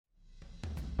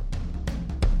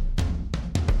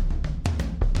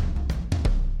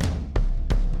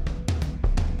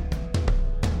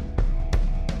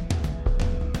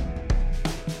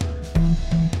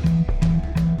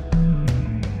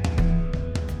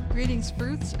Greetings,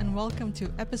 fruits, and welcome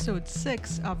to episode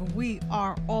 6 of We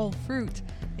Are All Fruit,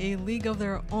 a League of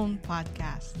Their Own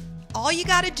podcast. All you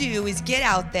gotta do is get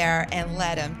out there and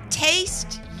let them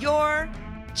taste your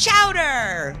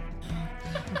chowder.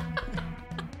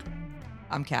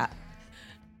 I'm Kat.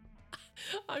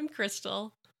 I'm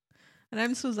Crystal. And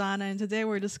I'm Susanna, and today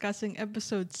we're discussing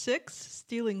episode 6,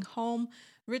 Stealing Home,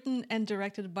 written and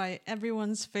directed by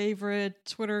everyone's favorite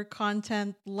Twitter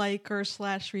content liker /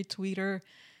 retweeter,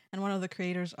 and one of the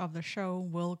creators of the show,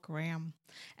 Will Graham.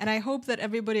 And I hope that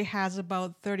everybody has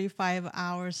about 35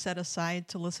 hours set aside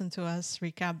to listen to us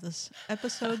recap this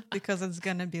episode because it's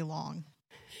going to be long.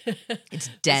 It's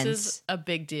dense. This is a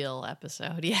big deal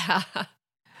episode. Yeah.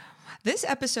 This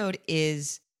episode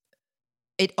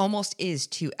it almost is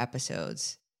 2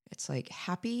 episodes. It's like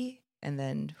happy and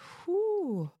then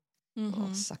whoo,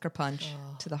 little sucker punch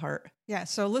to the heart. Yeah,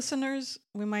 so listeners,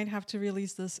 we might have to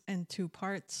release this in 2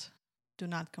 parts. Do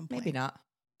not complain. Maybe not.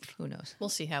 Who knows? We'll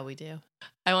see how we do.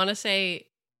 I want to say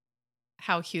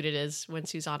how cute it is when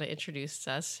Susanna introduced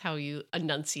us, how you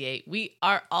enunciate. We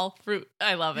are all fruit.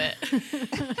 I love it.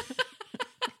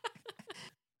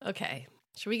 Okay.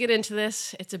 Should we get into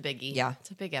this? It's a biggie. Yeah. It's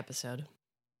a big episode.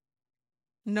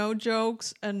 No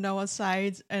jokes and no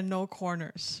asides and no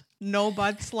corners. No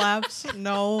butt slaps,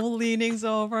 no leanings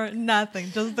over,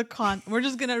 nothing. Just the We're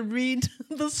just going to read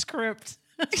the script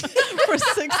for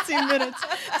 60 minutes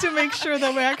to make sure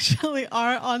that we actually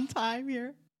are on time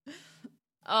here.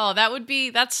 Oh,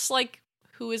 that's like,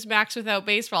 who is Max without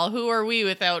baseball? Who are we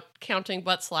without counting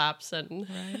butt slaps? And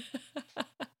Right.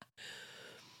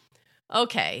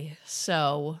 Okay,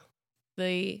 so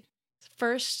the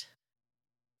first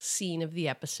scene of the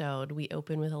episode, we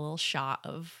open with a little shot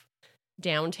of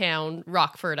downtown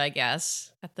Rockford, I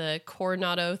guess, at the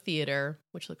Coronado Theater,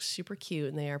 which looks super cute,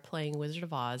 and they are playing Wizard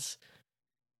of Oz,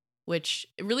 which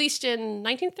released in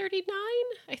 1939,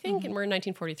 I think, and we're in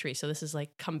 1943, so this is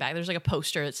like comeback. There's like a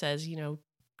poster that says,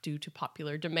 due to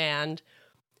popular demand,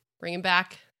 bringing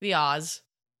back the Oz.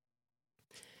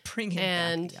 Bringing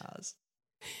back the Oz.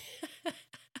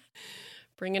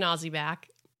 Bringing Ozzy back.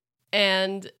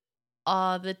 And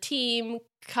the team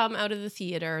come out of the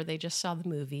theater. They just saw the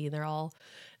movie. They're all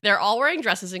wearing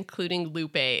dresses, including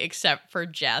Lupe, except for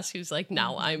Jess, who's like,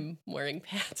 no, I'm wearing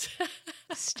pants.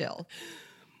 Still.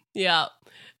 Yeah.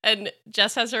 And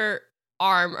Jess has her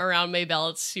arm around Maybelle.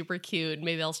 It's super cute. And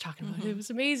Maybelle's talking about it was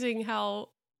amazing how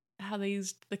they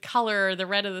used the color, the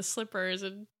red of the slippers.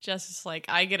 And Jess is like,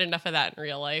 I get enough of that in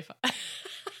real life.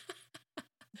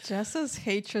 Jess's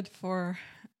hatred for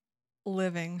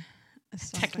living is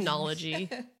something. Technology.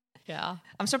 Yeah.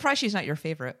 I'm surprised she's not your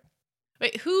favorite.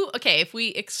 Wait, if we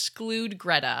exclude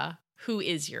Greta, who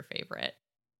is your favorite?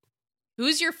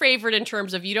 Who's your favorite in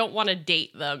terms of you don't want to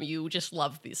date them, you just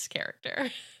love this character?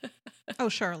 Oh,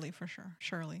 Shirley, for sure.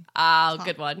 Shirley. Oh, Top.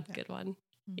 good one. Yeah. Good one.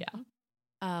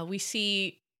 Yeah. We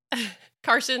see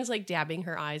Carson's like dabbing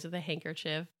her eyes with a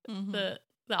handkerchief. The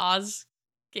Oz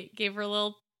gave her a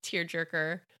little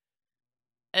tearjerker.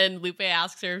 And Lupe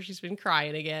asks her if she's been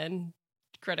crying again.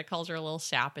 Greta calls her a little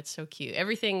sap. It's so cute.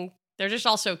 Everything, they're just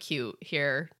all so cute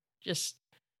here. Just,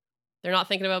 they're not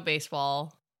thinking about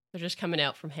baseball. They're just coming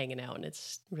out from hanging out, and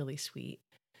it's really sweet.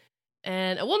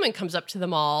 And a woman comes up to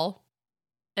them all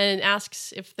and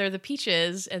asks if they're the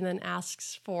Peaches, and then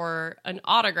asks for an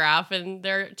autograph, and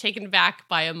they're taken back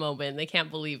by a moment. They can't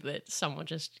believe that someone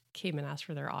just came and asked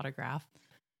for their autograph.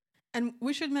 And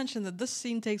we should mention that this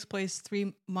scene takes place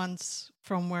 3 months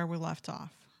from where we left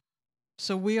off.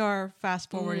 So we are fast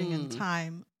forwarding in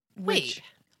time. Wait.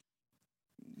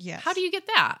 Yes. How do you get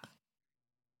that?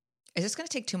 Is this going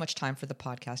to take too much time for the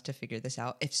podcast to figure this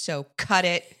out? If so, cut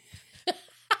it.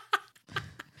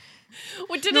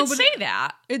 Well, didn't say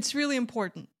that. It's really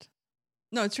important.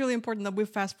 No, it's really important that we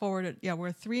fast forwarded. Yeah,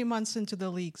 we're 3 months into the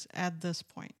leagues at this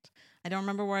point. I don't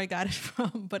remember where I got it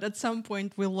from, but at some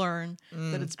point we learn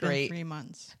that it's great. been 3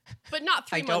 months. But not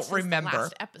 3 I months don't remember. since the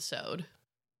last episode.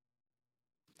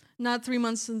 Not 3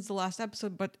 months since the last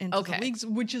episode, but into the leagues,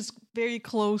 which is very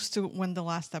close to when the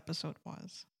last episode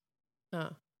was.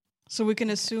 Oh. So we can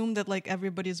assume that like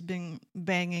everybody's been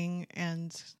banging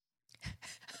and,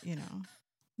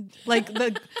 like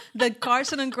the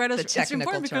Carson and Greta's. The technical it's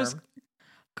important because term.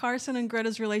 Carson and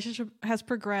Greta's relationship has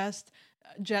progressed.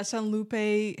 Jess and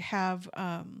Lupe have,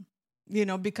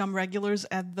 become regulars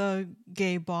at the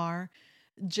gay bar.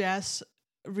 Jess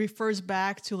refers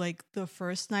back to like the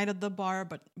first night at the bar,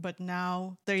 but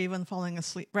now they're even falling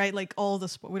asleep, right? Like all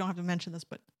this, we don't have to mention this,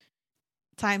 but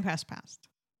time has passed.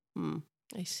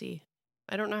 I see.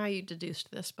 I don't know how you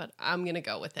deduced this, but I'm going to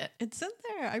go with it. It's in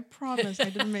there. I promise. I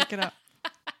didn't make it up.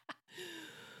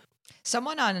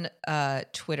 Someone on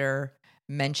Twitter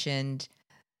mentioned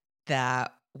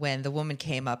that when the woman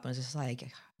came up and was just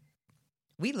like,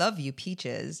 "We love you,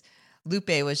 Peaches," Lupe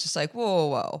was just like, "Whoa, whoa,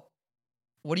 whoa.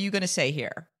 What are you going to say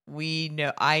here?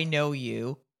 I know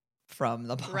you from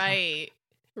the bar." Right.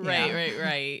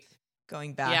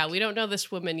 Going back. Yeah, we don't know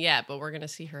this woman yet, but we're going to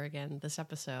see her again this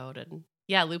episode. And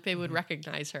yeah, Lupe would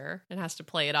recognize her and has to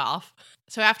play it off.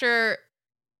 So after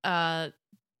the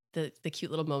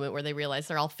cute little moment where they realize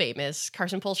they're all famous,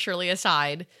 Carson pulls Shirley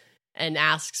aside and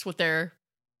asks what their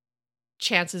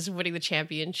chances of winning the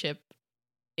championship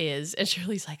is. And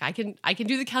Shirley's like, I can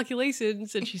do the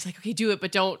calculations. And she's like, okay, do it,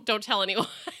 but don't tell anyone.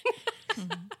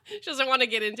 She doesn't want to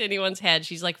get into anyone's head.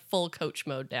 She's like full coach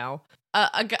mode now.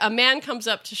 A man comes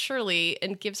up to Shirley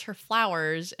and gives her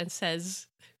flowers and says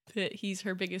that he's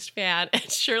her biggest fan. And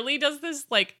Shirley does this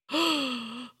like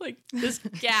this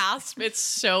gasp. It's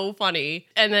so funny.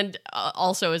 And then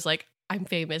also is like, I'm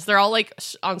famous. They're all like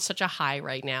on such a high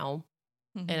right now.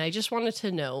 Mm-hmm. And I just wanted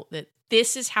to note that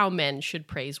this is how men should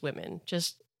praise women.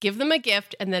 Just give them a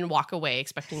gift and then walk away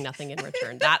expecting nothing in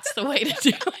return. That's the way to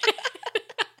do it.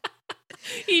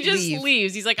 He just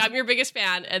leaves. He's like, I'm your biggest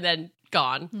fan, and then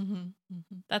gone. Mm-hmm.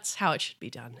 Mm-hmm. That's how it should be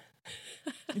done.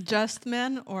 Just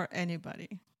men or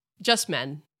anybody? Just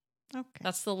men. Okay.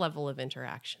 That's the level of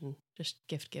interaction. Just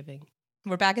gift giving.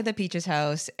 We're back at the Peaches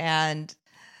house, and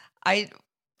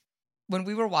when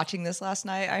we were watching this last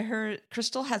night, I heard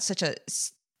Crystal had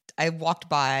I walked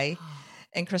by,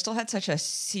 and Crystal had such a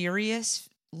serious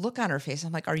look on her face.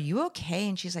 I'm like, are you okay?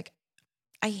 And she's like,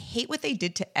 I hate what they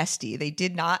did to Esty. They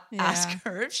did not ask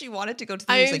her if she wanted to go to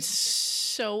the I'm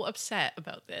so upset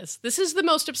about this. This is the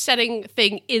most upsetting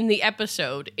thing in the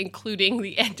episode, including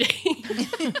the ending.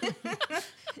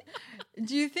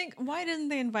 Do you think, why didn't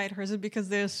they invite her? Is it because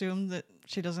they assumed that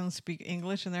she doesn't speak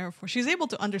English and therefore she's able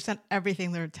to understand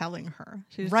everything they're telling her?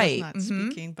 She's just not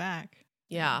speaking back.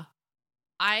 Yeah.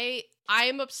 I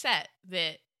am upset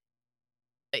that,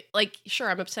 like, sure,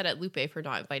 I'm upset at Lupe for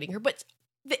not inviting her, but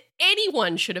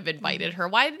anyone should have invited her.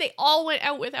 Why did they all went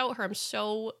out without her?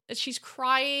 She's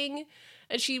crying,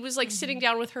 and she was like sitting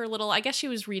down with her little, I guess she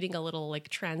was reading a little like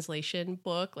translation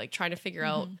book, like trying to figure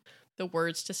out the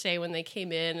words to say when they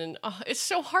came in. And it's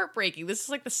so heartbreaking. This is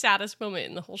like the saddest moment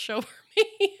in the whole show for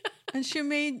me. And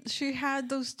she had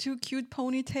those two cute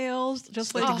ponytails,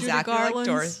 just like Judy exactly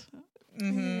Garland's. Like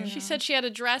Yeah. She said she had a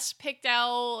dress picked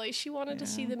out. Like she wanted to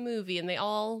see the movie, and they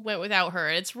all went without her.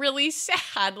 It's really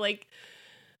sad. Like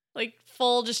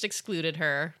full just excluded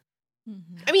her.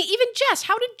 Mm-hmm. I mean, even Jess.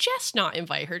 How did Jess not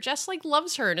invite her? Jess like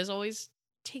loves her and is always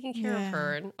taking care of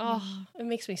her. And it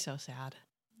makes me so sad.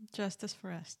 Justice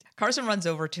for Esty. Carson runs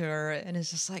over to her and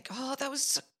is just like, "Oh, that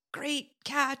was a great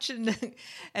catch." And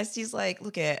Esty's like,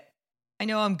 "Look I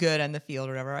know I'm good on the field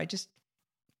or whatever. I just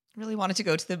really wanted to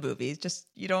go to the movies. Just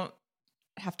you don't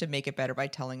have to make it better by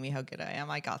telling me how good I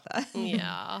am. I got that."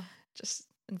 Yeah. Just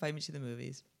invite me to the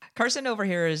movies. Carson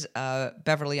overhears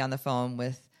Beverly on the phone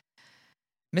with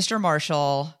Mr.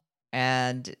 Marshall,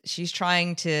 and she's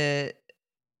trying to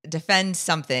defend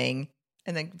something.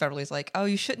 And then Beverly's like, "Oh,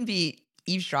 you shouldn't be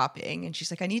eavesdropping." And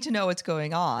she's like, "I need to know what's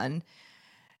going on."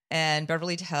 And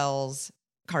Beverly tells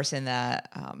Carson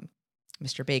that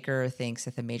Mr. Baker thinks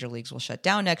that the major leagues will shut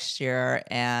down next year,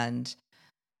 and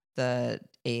the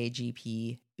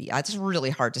AAGP, it's really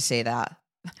hard to say that.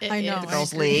 I know. The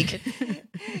Girls League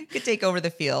could take over the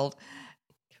field.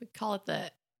 Can we call it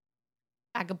the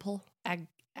Agapul?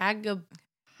 How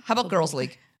about Girls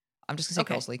League? I'm just going to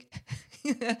say Girls League.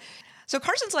 So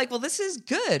Carson's like, well, this is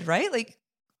good, right? Like,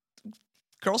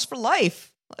 girls for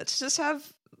life. Let's just have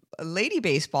a lady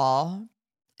baseball.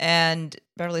 And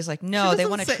Beverly's like, no, they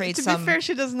want to trade some. To be fair,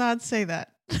 she does not say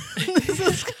that. This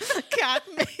is Kat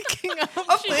making up.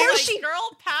 Of course she.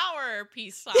 Girl power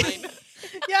peace sign.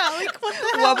 Yeah, like what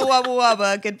the hell? Wubba wubba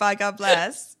wubba. Goodbye, God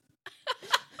bless.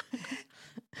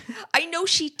 I know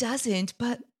she doesn't,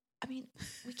 but I mean,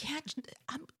 we can't.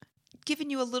 I'm giving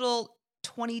you a little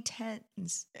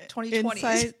 2010s, 2020s.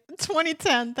 Insight.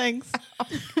 2010, thanks.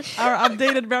 Our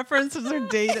updated references are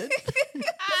dated.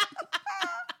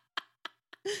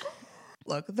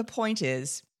 Look, the point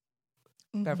is,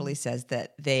 Beverly says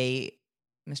that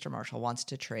Mr. Marshall wants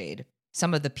to trade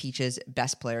some of the Peaches'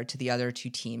 best player to the other two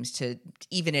teams to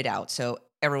even it out. So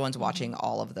everyone's watching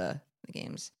all of the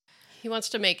games. He wants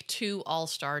to make 2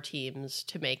 all-star teams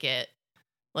to make it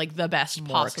like the best More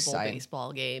possible exciting.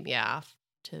 baseball game. Yeah.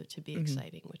 To be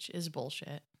exciting, which is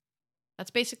bullshit.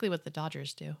 That's basically what the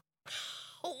Dodgers do.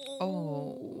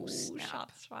 Oh, snap.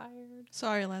 Shots fired.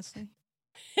 Sorry, Leslie.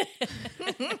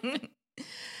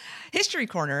 History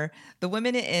Corner. The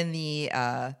women in the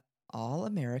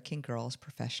All-American Girls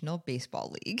Professional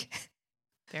Baseball League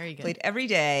Very good. Played every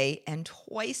day and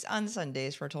twice on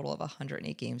Sundays for a total of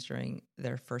 108 games during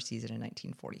their first season in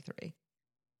 1943.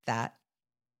 That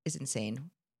is insane.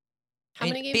 How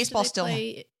many games baseball do they still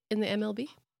play in the MLB?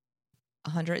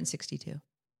 162.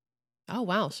 Oh,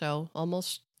 wow. So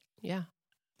almost, yeah.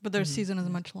 But their season is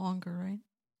much longer, right?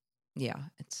 Yeah,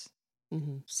 it's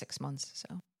 6 months.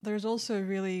 So there's also a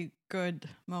really good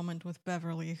moment with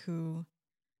Beverly who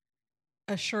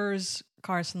assures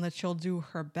Carson that she'll do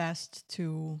her best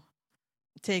to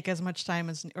take as much time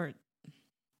as or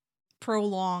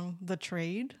prolong the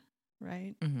trade,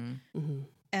 right?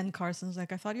 And Carson's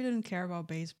like, I thought you didn't care about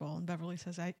baseball. And Beverly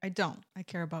says, I don't. I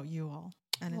care about you all.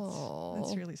 And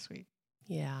it's really sweet.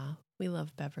 Yeah, we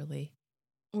love Beverly.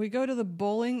 We go to the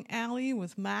bowling alley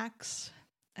with Max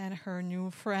and her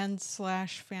new friend /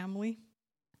 family.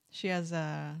 She has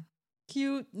a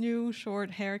cute new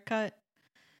short haircut.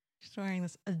 She's wearing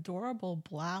this adorable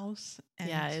blouse. And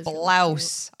it's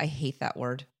blouse. I hate that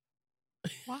word.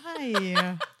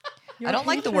 Why? I don't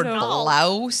like the word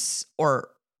blouse or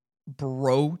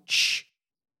brooch.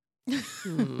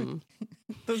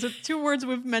 Those are 2 words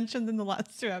we've mentioned in the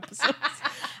last 2 episodes.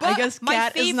 But I guess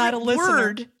Kat is not a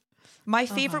listener. My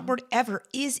favorite word ever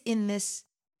is in this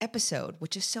episode,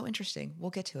 which is so interesting.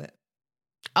 We'll get to it.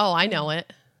 Oh, I know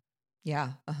it.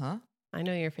 Yeah. I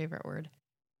know your favorite word.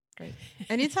 Great.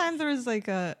 Anytime there is like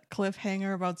a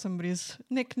cliffhanger about somebody's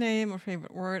nickname or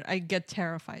favorite word, I get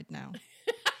terrified now.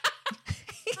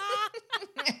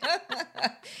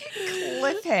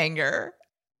 Cliffhanger.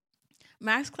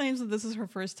 Max claims that this is her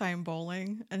first time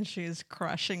bowling and she is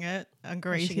crushing it. And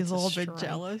Gracie's a little bit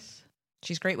jealous.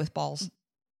 She's great with balls.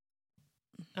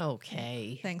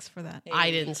 Okay. Thanks for that. I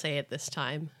didn't say it this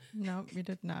time. No, you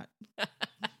did not.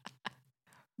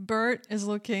 Bert is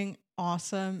looking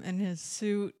awesome in his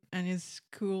suit and his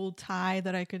cool tie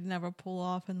that I could never pull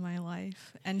off in my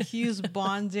life. And he's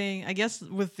bonding, I guess,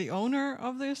 with the owner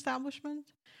of the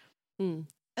establishment. And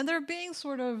they're being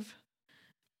sort of,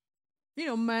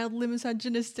 mildly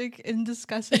misogynistic in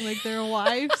discussing like their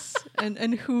wives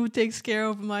and who takes care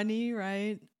of money,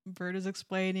 right? Bert is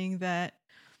explaining that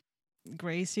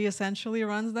Gracie essentially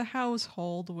runs the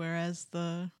household, whereas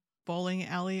the bowling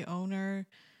alley owner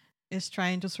is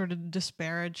trying to sort of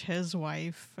disparage his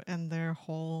wife and their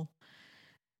whole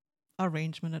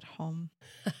arrangement at home.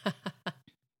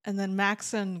 And then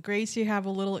Max and Gracie have a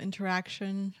little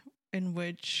interaction in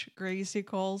which Gracie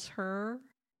calls her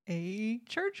a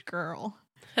church girl.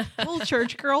 Little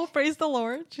church girl, praise the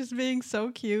Lord. She's being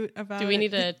so cute about it. Do we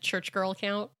need a church girl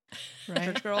count? Right?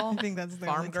 Church girl? I think that's the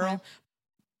farm only girl. time.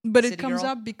 But City it comes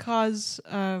girl? up because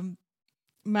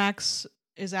Max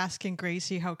is asking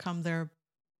Gracie how come they're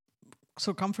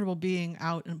so comfortable being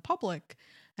out in public.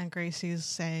 And Gracie's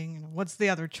saying, what's the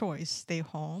other choice? Stay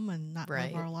home and not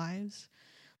live our lives.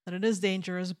 That it is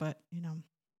dangerous, but,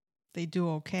 they do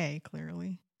okay,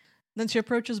 clearly. Then she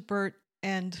approaches Bert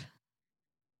and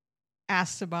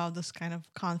asks about this kind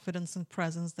of confidence and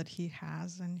presence that he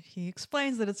has. And he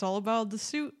explains that it's all about the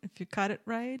suit. If you cut it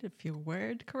right, if you wear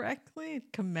it correctly,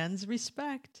 it commands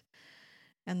respect.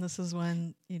 And this is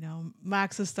when,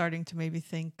 Max is starting to maybe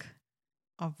think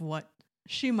of what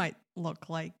she might look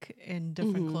like in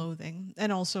different clothing.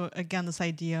 And also, again, this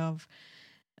idea of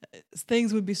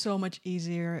things would be so much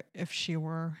easier if she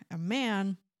were a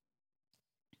man.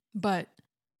 But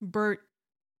Bert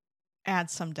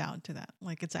adds some doubt to that.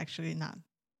 Like, it's actually not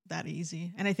that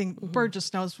easy. And I think Bert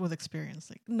just knows with experience,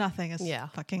 like, nothing is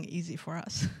fucking easy for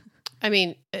us. I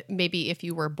mean, maybe if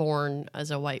you were born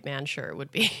as a white man, sure, it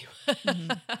would be.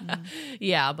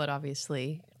 Yeah, but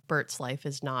obviously, Bert's life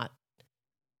is not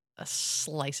a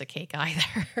slice of cake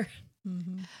either.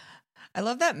 I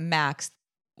love that Max,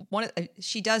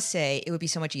 she does say it would be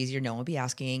so much easier. No one would be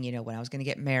asking, when I was going to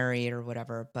get married or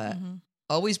whatever, but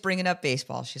always bringing up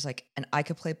baseball. She's like, and I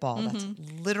could play ball. That's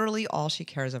literally all she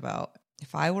cares about.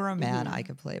 If I were a man, I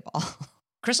could play ball.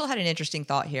 Crystal had an interesting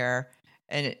thought here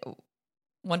and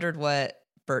wondered what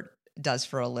Bert does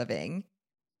for a living.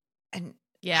 And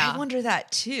I wonder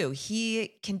that too.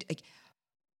 He can,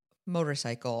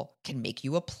 motorcycle can make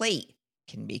you a plate,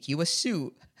 can make you a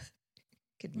suit,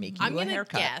 can make you a haircut. I'm going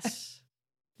to guess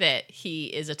that he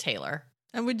is a tailor.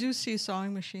 And we do see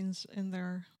sewing machines in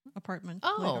their apartment.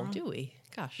 Oh, do we?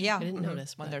 Gosh, yeah, I didn't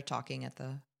notice when they're talking at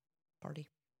the party.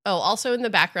 Oh, also in the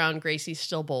background, Gracie's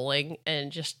still bowling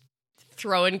and just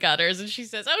throwing gutters, and she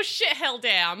says, "Oh shit, hell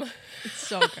damn!" It's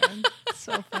so good,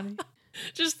 so funny.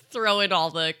 Just throwing all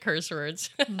the curse words.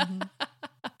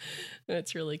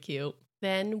 It's really cute.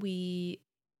 Then we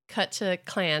cut to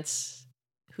Clance,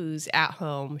 who's at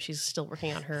home. She's still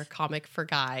working on her comic for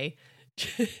Guy,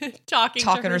 talking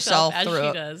to herself as through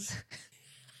she does.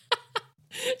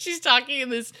 She's talking in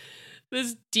this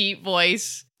deep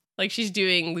voice, like she's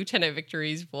doing Lieutenant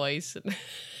Victory's voice.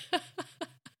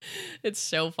 It's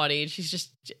so funny. She's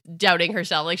just doubting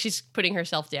herself, like she's putting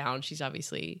herself down. She's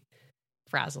obviously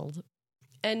frazzled.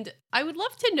 And I would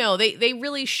love to know, they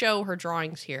really show her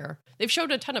drawings here. They've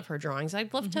showed a ton of her drawings.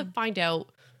 I'd love to find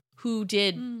out who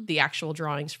did the actual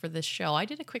drawings for this show. I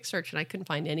did a quick search and I couldn't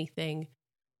find anything.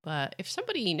 But if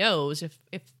somebody knows, if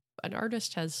an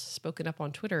artist has spoken up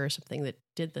on Twitter or something that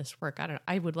did this work,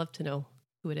 I would love to know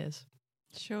who it is.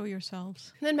 Show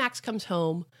yourselves. And then Max comes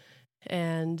home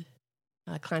and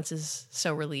Clance is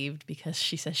so relieved because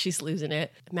she says she's losing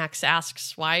it. Max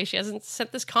asks why she hasn't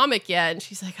sent this comic yet, and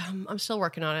she's like, I'm still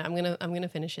working on it. I'm gonna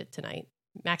finish it tonight.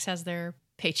 Max has their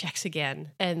paychecks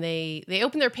again, and they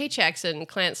open their paychecks, and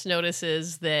Clance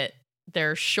notices that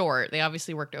they're short. They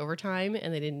obviously worked overtime,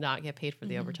 and they did not get paid for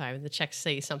the overtime. And the checks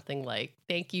say something like,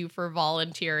 "Thank you for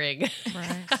volunteering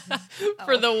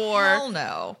for the war." Hell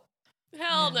no.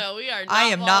 Hell no, we are not I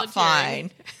am not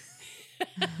fine.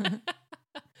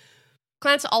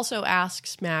 Clance also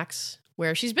asks Max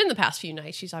where she's been the past few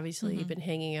nights. She's obviously been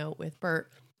hanging out with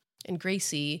Bert and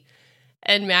Gracie.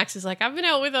 And Max is like, I've been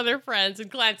out with other friends.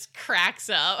 And Clance cracks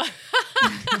up.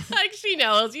 Like she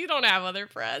knows you don't have other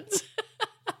friends.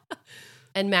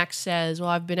 And Max says, well,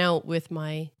 I've been out with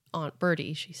my Aunt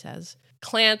Bertie, she says.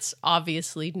 Clance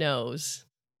obviously knows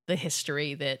the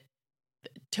history that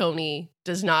Tony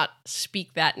does not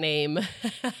speak that name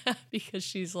because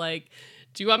she's like,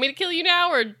 do you want me to kill you now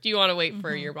or do you want to wait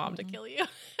for your mom to kill you?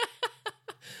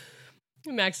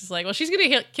 Max is like, well, she's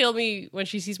going to kill me when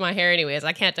she sees my hair anyways.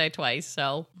 I can't die twice.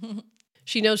 So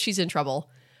she knows she's in trouble.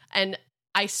 And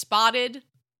I spotted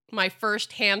my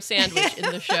first ham sandwich in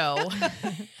the show.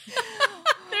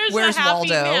 Where's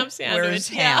Waldo? Ham sandwich. Where's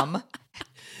Ham?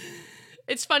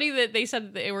 It's funny that they said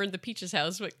that they were in the Peaches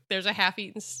house, but there's a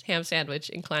half-eaten ham sandwich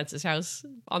in Clance's house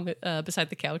on the beside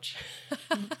the couch.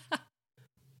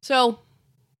 So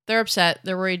they're upset.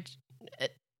 They're worried.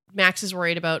 Max is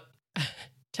worried about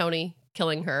Tony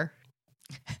killing her.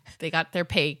 They got their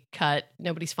pay cut.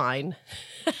 Nobody's fine.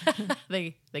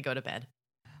 They go to bed.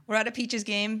 We're at a Peaches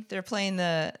game. They're playing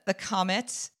the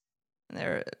Comets.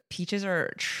 Their Peaches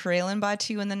are trailing by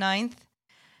 2 in the 9th.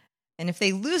 And if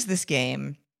they lose this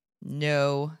game,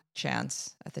 no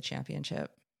chance at the championship.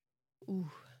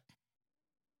 Ooh.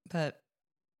 But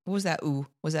what was that? Ooh,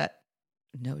 was that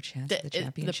no chance at the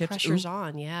championship? The pressure's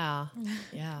on, yeah.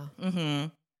 Yeah. Mm-hmm.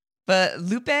 But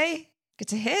Lupe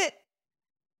gets a hit.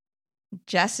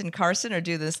 Jess and Carson are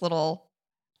doing this little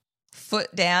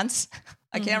foot dance.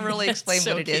 I can't really explain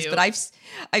so what it is, cute. but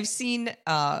I've seen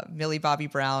Millie Bobby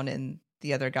Brown and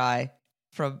the other guy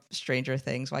from Stranger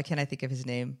Things. Why can't I think of his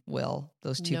name? Will.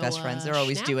 Those two best friends. They're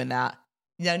always Schnapp? doing that.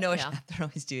 Yeah, Noah Yeah. Schnapp. They're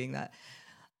always doing that.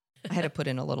 I had to put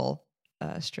in a little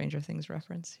Stranger Things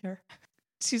reference here.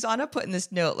 Susanna put in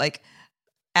this note like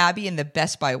Abby and the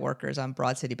Best Buy workers on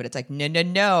Broad City, but it's like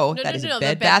no. That is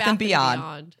Bed Bath and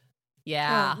Beyond.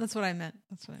 Yeah. Well, that's what I meant.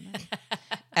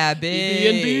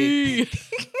 Abby.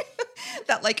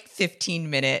 That like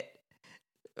 15-minute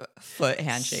foot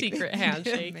handshake. Secret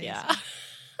handshake, Amazing. yeah.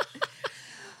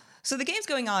 So the game's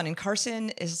going on, and Carson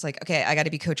is like, okay, I got to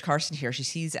be Coach Carson here. She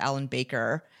sees Alan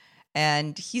Baker,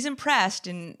 and he's impressed.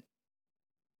 And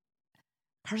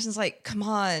Carson's like, come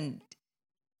on.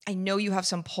 I know you have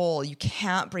some pull. You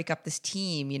can't break up this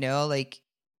team, Like,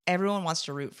 everyone wants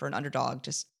to root for an underdog.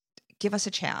 Just give us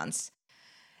a chance.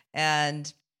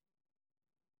 And,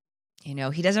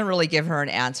 he doesn't really give her an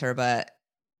answer, but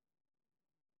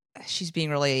she's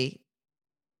being really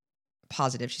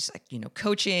positive. She's like,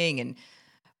 coaching and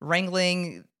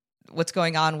wrangling what's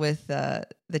going on with the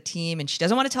team. And she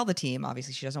doesn't want to tell the team.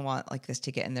 Obviously, she doesn't want like this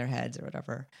to get in their heads or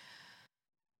whatever.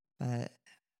 But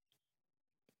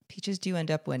Peaches do end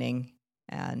up winning.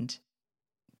 And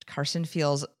Carson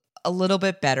feels a little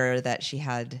bit better that she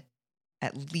had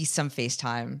at least some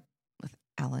FaceTime with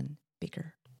Alan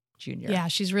Baker Jr. Yeah,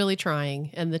 she's really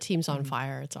trying, and the team's on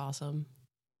fire. It's awesome.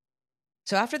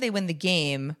 So after they win the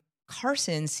game,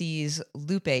 Carson sees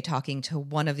Lupe talking to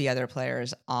one of the other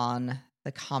players on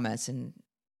the Comets, and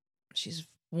she's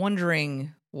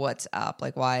wondering what's up.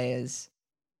 Like, why is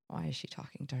she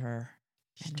talking to her?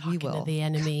 She's talking to the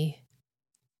enemy.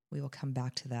 We will come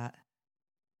back to that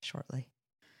shortly.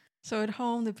 So at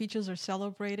home, the Peaches are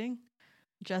celebrating.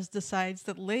 Jess decides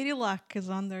that Lady Luck is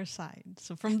on their side.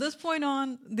 So from this point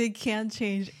on, they can't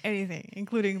change anything,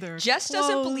 including their Jess clothes.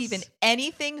 doesn't believe in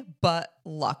anything but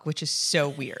luck, which is so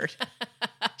weird.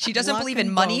 She doesn't Luck believe in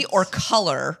and money boats. or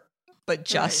color, but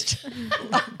just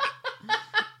luck.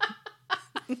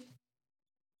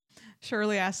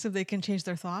 Shirley asks if they can change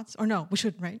their thoughts. Or no, we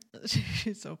shouldn't, right?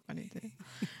 She's so funny too.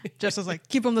 Jess is like,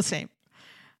 keep them the same.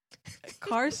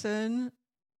 Carson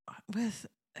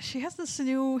she has this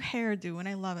new hairdo and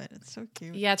I love it. It's so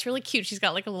cute. Yeah, it's really cute. She's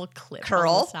got like a little clip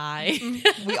Curl. on the side.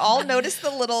 We all noticed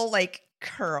the little like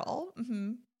curl.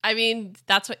 Mm-hmm. I mean,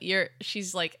 that's what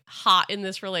she's like hot in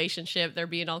this relationship. They're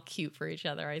being all cute for each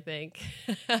other, I think.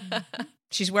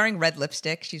 She's wearing red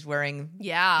lipstick. She's wearing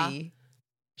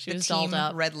She was dolled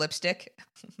up. Red lipstick.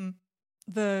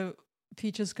 The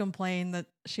Peaches complain that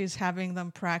she's having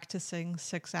them practicing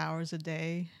 6 hours a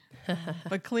day.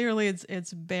 But clearly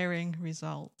it's bearing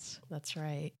results. That's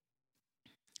right.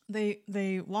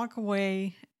 They walk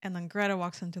away and then Greta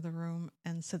walks into the room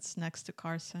and sits next to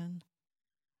Carson.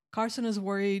 Carson is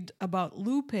worried about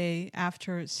Lupe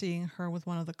after seeing her with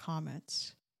one of the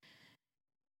comets.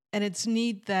 And it's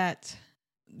neat that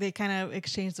they kind of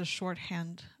exchange the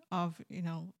shorthand of,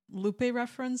 Lupe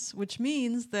reference, which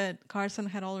means that Carson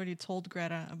had already told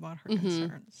Greta about her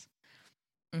concerns.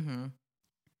 Mm-hmm.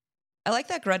 I like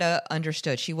that Greta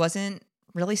understood. She wasn't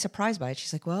really surprised by it.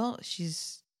 She's like, well,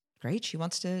 she's great. She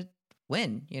wants to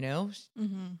win, Mm-hmm.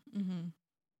 Mm-hmm.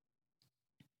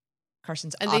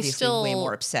 Carson's and obviously way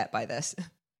more upset by this.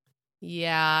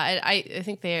 Yeah, I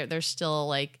think there's still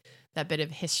like that bit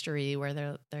of history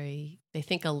where they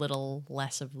think a little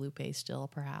less of Lupe still,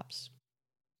 perhaps.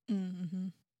 Mm-hmm.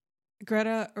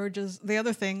 Greta urges the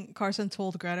other thing Carson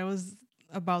told Greta was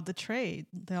about the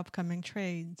upcoming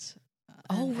trades.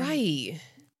 Right.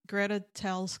 Greta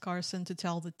tells Carson to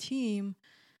tell the team,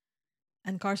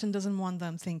 and Carson doesn't want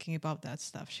them thinking about that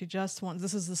stuff. She just wants,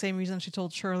 this is the same reason she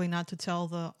told Shirley not to tell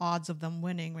the odds of them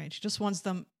winning, right? She just wants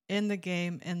them in the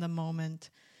game, in the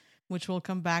moment, which we'll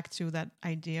come back to that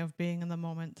idea of being in the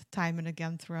moment time and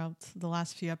again throughout the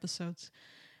last few episodes.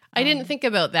 I didn't think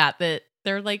about that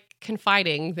they're like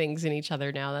confiding things in each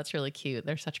other now. That's really cute.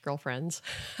 They're such girlfriends.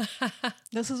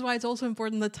 This is why it's also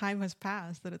important that time has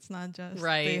passed, that it's not just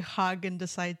they hug and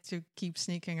decide to keep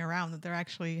sneaking around, that they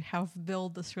actually have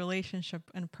built this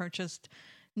relationship and purchased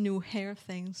new hair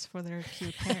things for their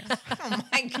cute hair. Oh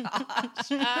my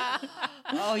gosh.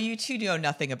 Oh, you two know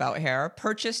nothing about hair.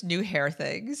 Purchase new hair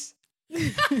things.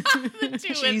 The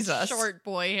two Jesus. with short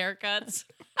boy haircuts.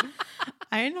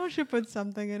 I know she put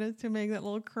something in it to make that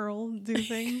little curl do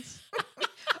things.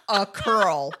 A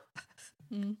curl.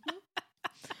 Mm-hmm.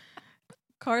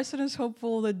 Carson is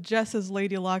hopeful that Jess's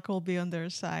Lady Luck will be on their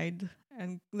side.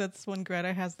 And that's when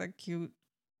Greta has that cute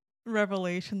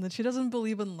revelation that she doesn't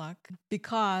believe in luck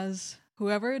because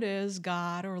whoever it is,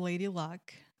 God or Lady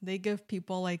Luck, they give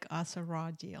people like us a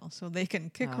raw deal so they can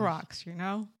kick rocks,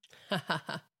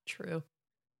 True.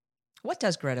 What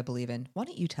does Greta believe in? Why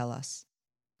don't you tell us?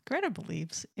 Greta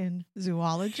believes in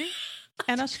zoology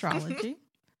and astrology.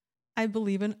 I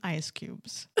believe in ice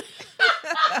cubes,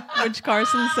 which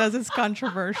Carson says is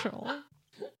controversial.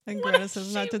 And Greta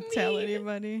says not to tell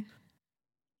anybody.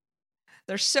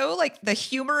 They're so the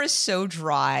humor is so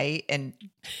dry and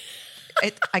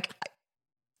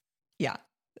yeah,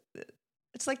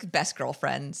 it's like best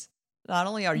girlfriends. Not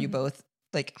only are you both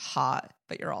hot,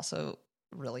 but you're also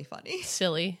really funny.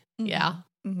 Silly. Mm-hmm. Yeah.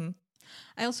 Mm-hmm.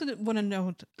 I also want to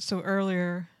note, so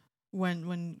earlier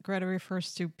when Greta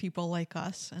refers to people like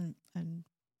us and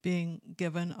being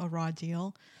given a raw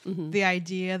deal, the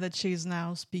idea that she's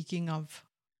now speaking of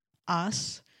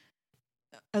us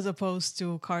as opposed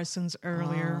to Carson's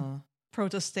earlier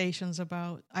protestations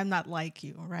about I'm not like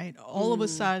you, right? All of a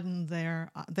sudden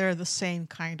they're the same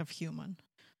kind of human.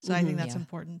 So I think that's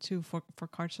important too for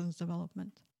Carson's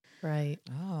development. Right.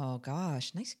 Oh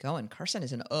gosh, nice going. Carson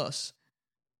is an us.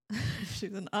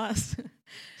 She's an us.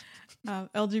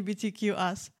 LGBTQ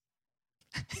us.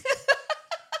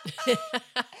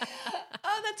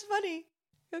 Oh, that's funny.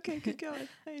 Okay, keep going.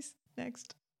 Nice.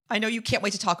 Next. I know you can't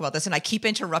wait to talk about this, and I keep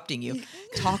interrupting you.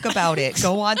 Talk about it.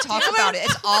 Go on, talk about it.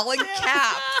 It's all in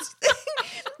caps.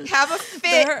 Have a fit.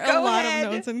 There are Go a lot ahead.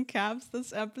 of notes in caps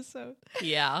this episode.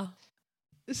 Yeah.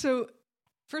 So,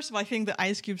 first of all, I think the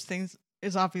ice cubes thing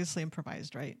is obviously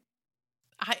improvised, right?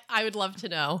 I would love to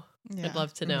know. Yeah. I'd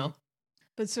love to know.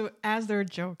 But so as they're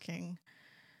joking,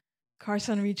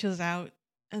 Carson reaches out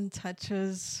and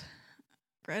touches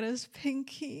Greta's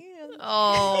pinky.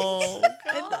 Oh,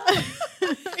 God.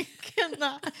 I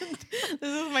cannot.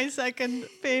 This is my second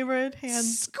favorite hand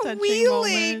touching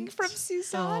Squealing moment. from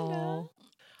Susanna. Oh.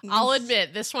 I'll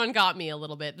admit, this one got me a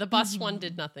little bit. The bus one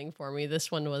did nothing for me.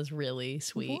 This one was really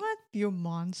sweet. What? You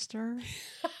monster.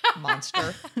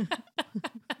 Monster.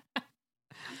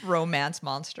 Romance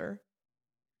monster.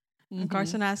 And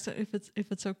Carson asks her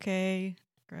if it's okay.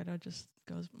 Greta just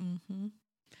goes, mm-hmm.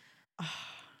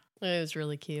 It was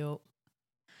really cute.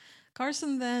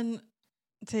 Carson then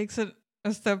takes it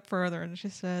a step further and she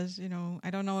says, I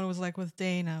don't know what it was like with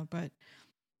Dana, but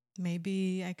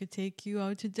maybe I could take you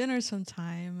out to dinner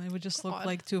sometime. It would just look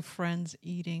like two friends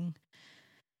eating.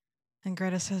 And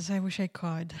Greta says, I wish I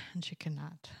could, and she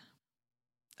cannot.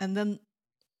 And then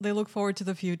they look forward to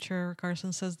the future.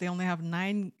 Carson says they only have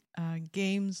 9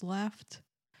 games left.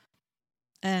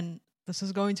 And this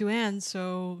is going to end,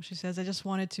 so she says, I just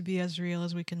want it to be as real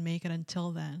as we can make it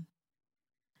until then.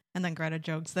 And then Greta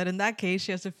jokes that in that case,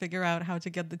 she has to figure out how to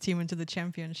get the team into the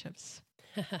championships.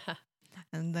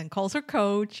 And then calls her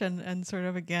coach and sort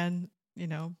of, again,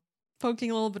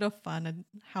 poking a little bit of fun at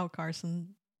how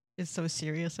Carson is so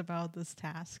serious about this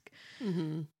task.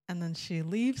 Mm-hmm. And then she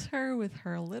leaves her with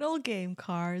her little game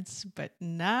cards, but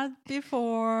not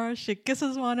before she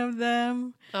kisses one of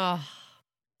them. Oh.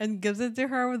 And gives it to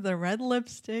her with the red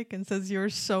lipstick and says, you're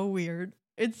so weird.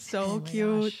 It's so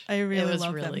cute. Gosh. I really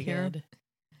love really them good. Here.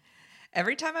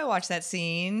 Every time I watch that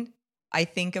scene, I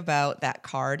think about that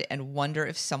card and wonder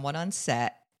if someone on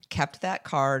set kept that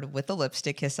card with the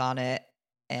lipstick kiss on it.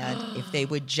 And if they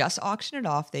would just auction it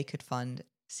off, they could fund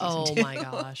season 2. Oh my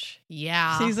gosh.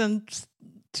 Yeah. Season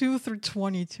 2 through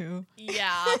 22.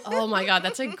 Yeah. Oh my God.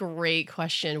 That's a great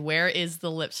question. Where is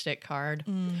the lipstick card?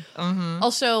 Mm-hmm.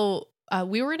 Also,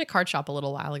 we were in a card shop a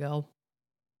little while ago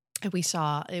and we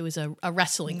saw it was a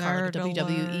wrestling card, a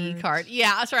WWE card.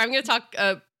 Yeah. Sorry, I'm going to talk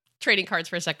trading cards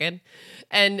for a second.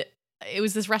 And it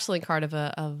was this wrestling card of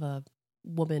a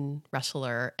woman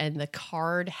wrestler, and the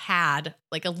card had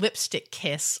like a lipstick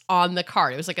kiss on the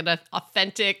card. It was like an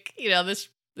authentic,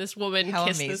 this woman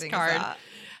kissed this card.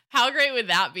 How great would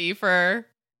that be for,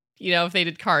 if they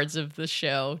did cards of the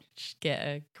show? Just get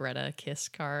a Greta kiss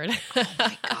card. Oh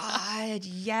my God,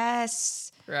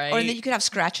 yes. Right. Or then you could have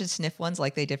scratch and sniff ones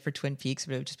like they did for Twin Peaks,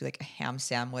 but it would just be like a ham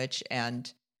sandwich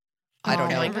and I don't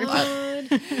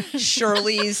know,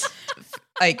 Shirley's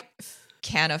like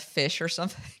can of fish or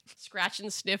something. Scratch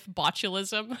and sniff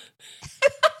botulism.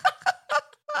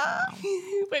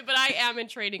 Wait, but I am in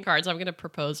trading cards. I'm going to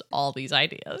propose all these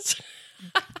ideas.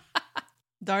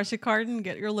 Darcy Carden,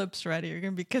 get your lips ready. You're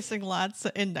going to be kissing lots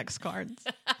of index cards.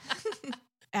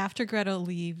 After Greta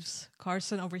leaves,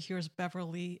 Carson overhears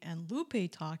Beverly and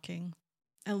Lupe talking.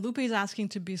 And Lupe's asking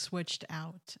to be switched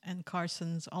out. And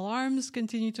Carson's alarms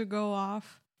continue to go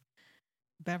off.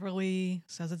 Beverly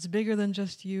says it's bigger than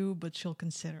just you, but she'll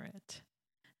consider it.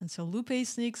 And so Lupe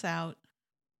sneaks out.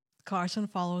 Carson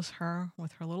follows her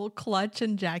with her little clutch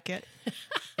and jacket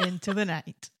into the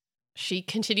night. She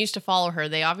continues to follow her.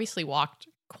 They obviously walked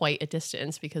quite a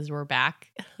distance because we're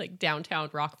back like downtown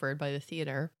Rockford by the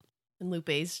theater. And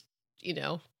Lupe's,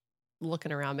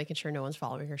 looking around, making sure no one's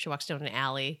following her. She walks down an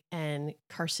alley and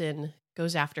Carson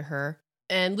goes after her.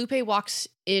 And Lupe walks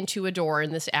into a door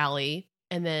in this alley.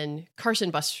 And then Carson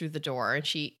busts through the door and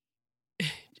she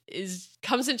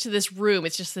comes into this room.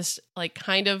 It's just this like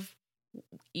kind of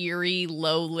eerie,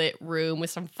 low lit room with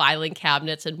some filing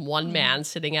cabinets and one man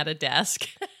sitting at a desk.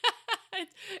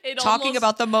 Talking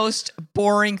about the most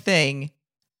boring thing,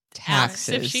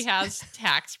 taxes. As if she has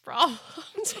tax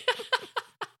problems.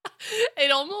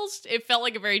 It felt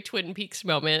like a very Twin Peaks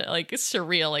moment, like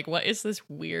surreal. Like, what is this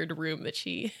weird room that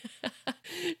she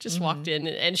just walked in?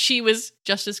 And she was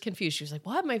just as confused. She was like,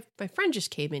 what? My friend just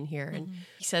came in here. And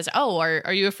he says, oh,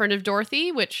 are you a friend of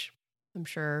Dorothy? Which I'm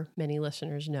sure many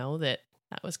listeners know that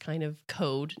was kind of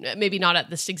code. Maybe not at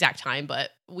this exact time,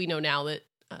 but we know now that,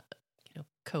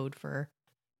 code for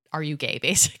are you gay,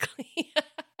 basically.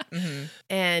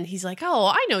 And he's like, oh,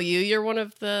 I know you. You're one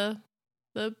of the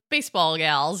baseball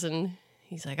gals. And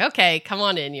he's like, okay, come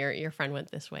on in. Your friend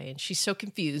went this way. And she's so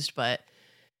confused, but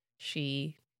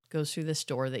she goes through this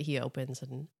door that he opens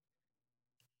and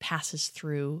passes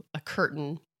through a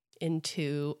curtain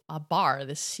into a bar,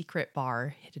 this secret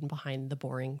bar hidden behind the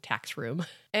boring tax room.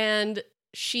 And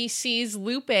she sees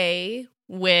Lupe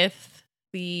with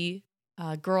the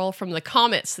girl from the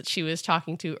Comets that she was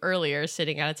talking to earlier,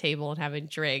 sitting at a table and having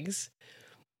drinks.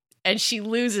 And she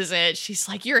loses it. She's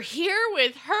like, you're here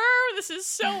with her? This is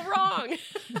so wrong.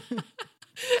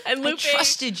 And Lupe, I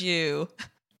trusted you.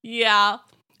 Yeah.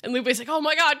 And Lupe's like, oh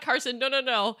my God, Carson,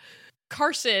 no.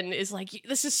 Carson is like,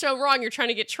 this is so wrong. You're trying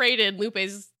to get traded.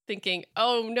 Lupe's thinking,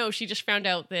 oh no, she just found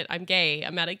out that I'm gay.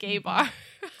 I'm at a gay bar.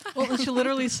 Well, she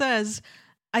literally says,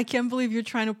 I can't believe you're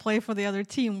trying to play for the other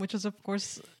team, which is, of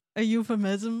course, a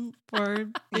euphemism for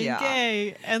being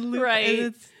gay. And Lupe, and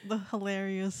it's the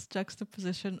hilarious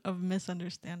juxtaposition of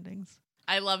misunderstandings.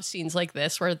 I love scenes like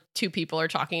this where two people are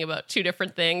talking about two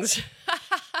different things.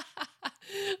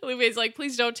 Lupe's like,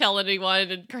 please don't tell anyone.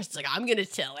 And Carson's like, I'm going to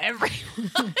tell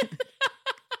everyone.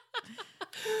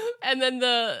 And then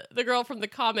the girl from the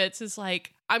comments is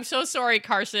like, I'm so sorry,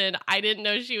 Carson. I didn't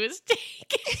know she was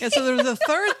taken. Yeah, so there's a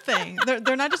third thing.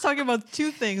 They're not just talking about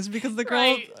two things because the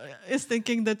girl is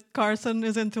thinking that Carson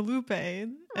is into Lupe.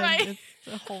 And Right.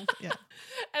 It's a whole, yeah.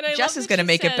 And I Jess love is that going to she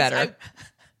make it says, better.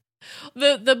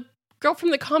 The girl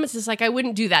from the comments is like, I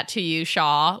wouldn't do that to you,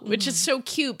 Shaw, which is so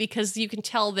cute because you can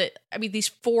tell that, I mean, these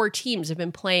 4 teams have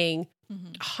been playing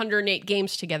 108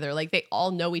 games together. Like, they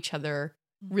all know each other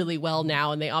really well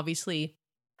now. And they obviously,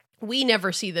 we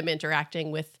never see them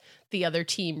interacting with the other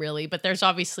team really, but there's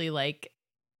obviously like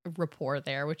rapport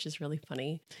there, which is really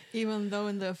funny. Even though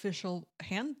in the official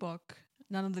handbook,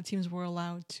 none of the teams were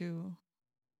allowed to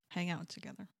hang out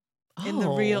together. In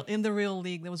the real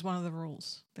league, that was one of the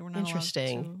rules. They were not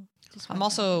Interesting. allowed to I'm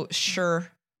also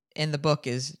sure in the book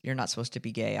is you're not supposed to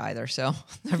be gay either, so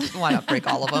why not break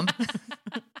all of them?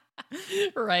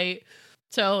 Right.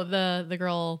 So the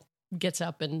girl gets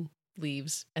up and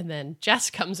leaves, and then Jess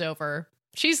comes over.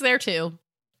 She's there too,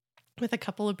 with a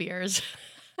couple of beers.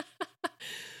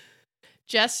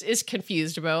 Jess is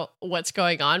confused about what's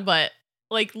going on, but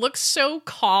like looks so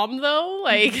calm though.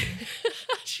 Like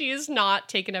she is not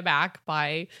taken aback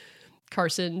by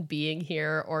Carson being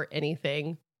here or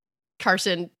anything.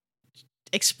 Carson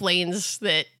explains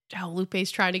that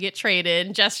Lupe's trying to get traded,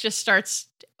 and Jess just starts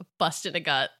busting a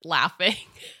gut laughing.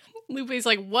 Lupe's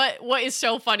like, what is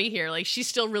so funny here? Like, she's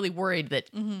still really worried that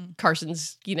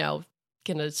Carson's,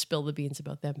 gonna spill the beans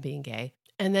about them being gay.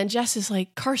 And then Jess is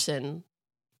like, Carson,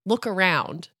 look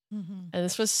around. And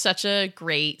this was such a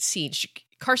great scene.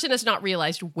 Carson has not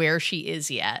realized where she is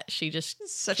yet. She just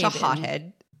such a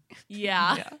hothead.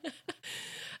 Yeah.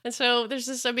 And so there's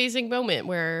this amazing moment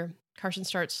where Carson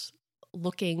starts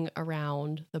looking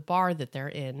around the bar that they're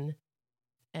in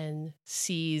and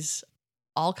sees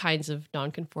all kinds of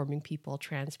non-conforming people,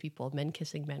 trans people, men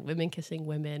kissing men, women kissing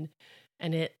women.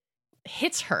 And it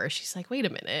hits her. She's like, wait a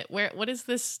minute, what is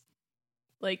this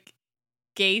like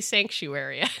gay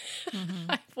sanctuary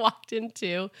I've walked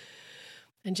into?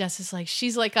 And Jess is like,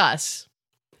 she's like us.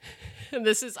 And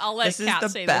I'll let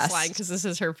Kat say this line because this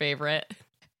is her favorite.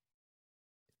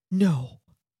 No.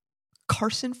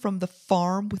 Carson from the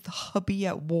farm with the hubby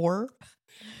at war?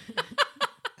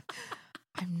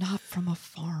 I'm not from a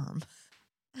farm.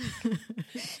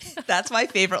 That's my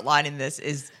favorite line in this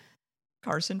is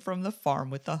Carson from the farm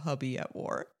with the hubby at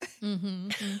war.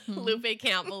 Lupe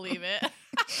can't believe it.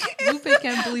 Lupe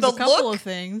can't believe a couple of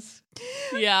things.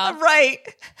 Yeah. Right.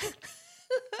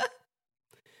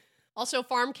 Also,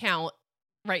 farm count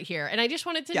right here. And I just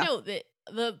wanted to note that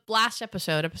the last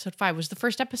episode 5, was the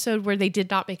first episode where they did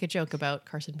not make a joke about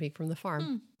Carson being from the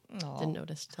farm. Didn't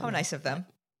notice. How nice of them.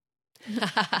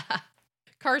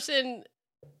 Carson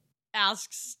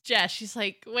asks Jess, she's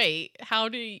like, wait, how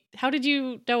did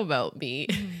you know about me?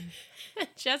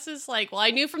 Jess is like, well,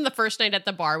 I knew from the first night at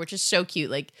the bar, which is so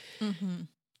cute. Like,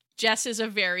 Jess is a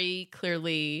very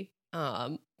clearly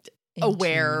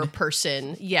aware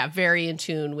person. Yeah, very in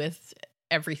tune with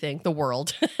everything, the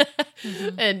world.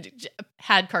 And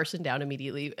had Carson down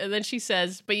immediately. And then she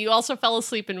says, but you also fell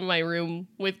asleep in my room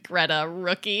with Greta,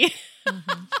 rookie.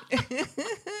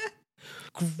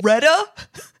 Greta?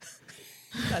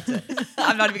 That's it.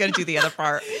 I'm not even going to do the other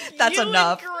part. That's you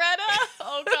enough. And Greta?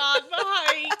 Oh, God, the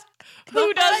height.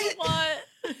 Who does what?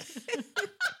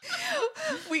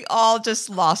 We all just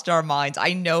lost our minds.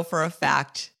 I know for a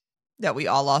fact that we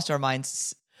all lost our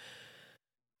minds.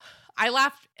 I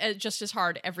laughed just as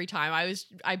hard every time.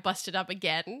 I busted up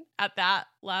again at that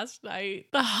last night.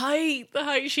 The height,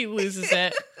 she loses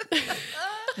it.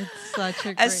 It's such a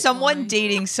great as someone line.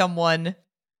 dating someone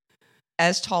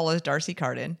as tall as Darcy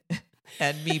Carden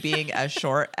and me being as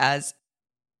short as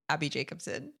Abby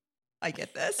Jacobson, I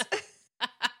get this.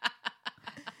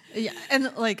 Yeah,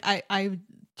 and like I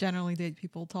generally date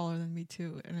people taller than me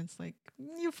too, and it's like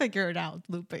you figure it out,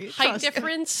 Lupe. Height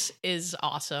difference is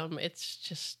awesome. It's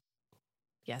just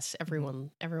yes,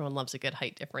 everyone loves a good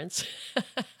height difference.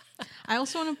 I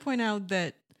also want to point out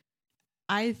that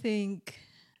I think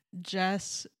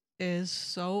Jess is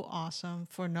so awesome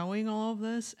for knowing all of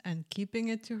this and keeping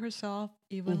it to herself,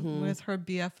 even with her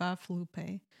BFF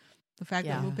Lupe. The fact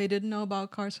that Lupe didn't know about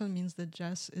Carson means that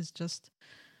Jess is just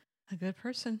a good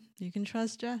person. You can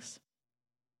trust Jess.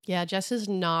 Yeah, Jess is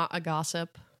not a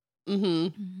gossip.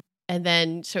 And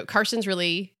then, so Carson's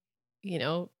really,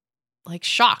 like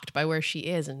shocked by where she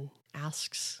is and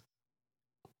asks,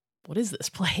 what is this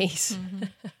place?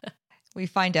 We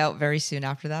find out very soon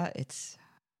after that it's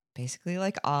basically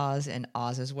like Oz, and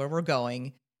Oz is where we're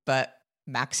going. But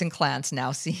Max and Clance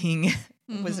now seeing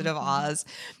Wizard of Oz.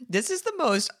 This is the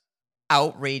most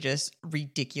outrageous,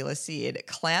 ridiculous scene.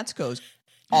 Clance goes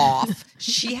off.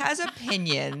 She has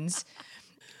opinions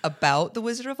about The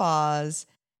Wizard of Oz,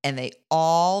 and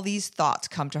all these thoughts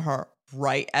come to her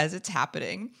right as it's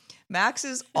happening. Max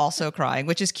is also crying,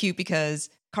 which is cute because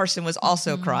Carson was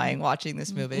also crying watching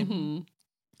this movie. Mm-hmm.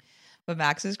 But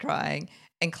Max is crying,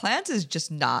 and Clance is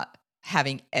just not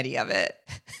having any of it.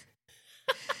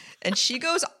 And she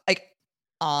goes like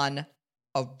on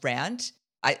a rant.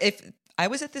 If I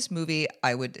was at this movie,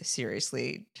 I would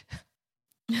seriously,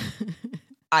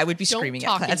 I would be screaming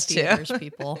at Clance too. Don't talk in theaters, too.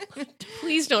 people.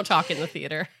 Please don't talk in the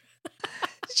theater.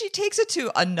 She takes it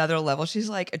to another level. She's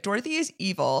like, Dorothy is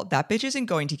evil. That bitch isn't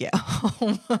going to get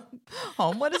home.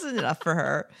 What isn't enough for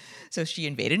her? So she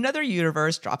invaded another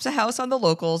universe, drops a house on the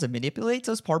locals, and manipulates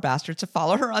those poor bastards to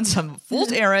follow her on some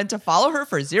fool's errand to follow her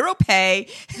for zero pay,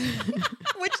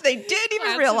 which they didn't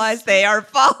even realize they are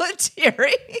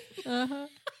volunteering.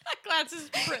 Clance is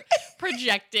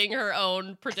projecting her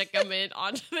own predicament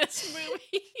onto this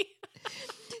movie.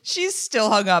 She's still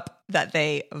hung up that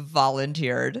they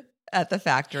volunteered at the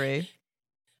factory.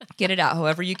 Get it out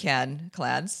however you can,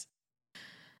 Clance.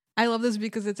 I love this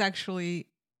because it's actually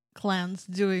Clance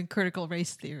doing critical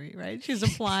race theory, right? She's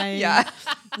applying. Yeah.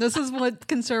 This is what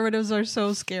conservatives are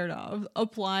so scared of,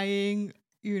 applying,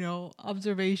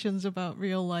 observations about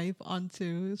real life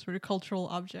onto sort of cultural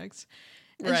objects.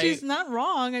 And she's not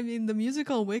wrong. I mean, the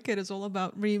musical Wicked is all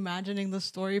about reimagining the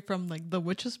story from like the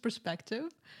witch's perspective.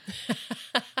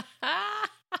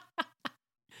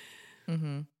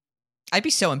 Mm-hmm. I'd be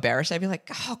so embarrassed. I'd be like,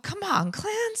 oh, come on,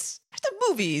 Clance. Where's the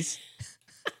movies?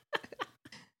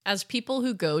 As people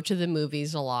who go to the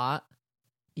movies a lot.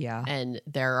 Yeah. And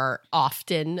there are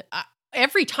often,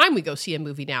 every time we go see a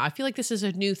movie now, I feel like this is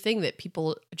a new thing that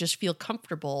people just feel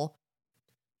comfortable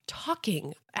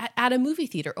talking at a movie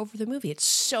theater over the movie. It's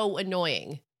so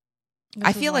annoying.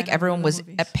 I feel like everyone was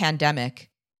at pandemic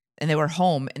and they were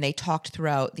home and they talked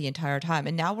throughout the entire time.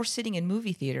 And now we're sitting in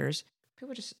movie theaters.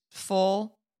 People are just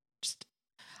full.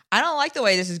 I don't like the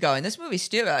way this is going. This movie's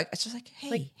stupid. Like, it's just like,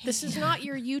 hey, this is not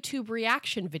your YouTube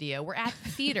reaction video. We're at the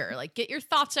theater. Like, get your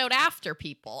thoughts out after,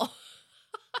 people.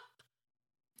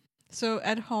 So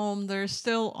at home, they're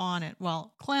still on it.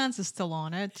 Well, Clance is still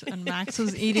on it, and Max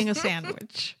is eating a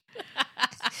sandwich.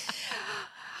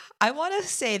 I want to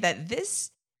say that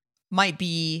this might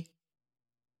be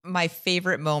my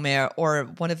favorite moment or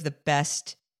one of the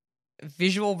best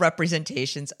visual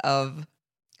representations of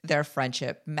their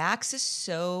friendship. Max is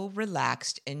so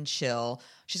relaxed and chill.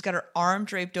 She's got her arm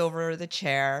draped over the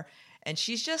chair and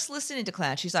she's just listening to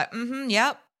Clance. She's like,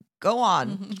 yep, go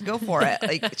on, go for it.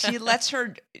 Like she lets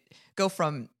her go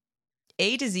from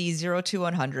A to Z, 0 to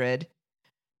 100.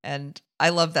 And I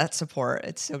love that support.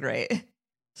 It's so great.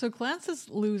 So Clance is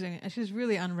losing and she's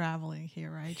really unraveling here,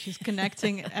 right? She's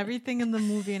connecting everything in the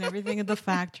movie and everything in the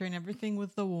factory and everything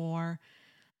with the war.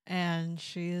 And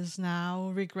she is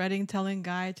now regretting telling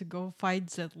Guy to go fight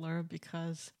Zitler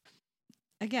because,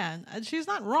 again, she's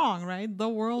not wrong, right? The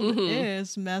world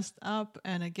is messed up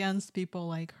and against people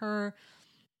like her.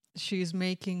 She's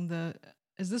making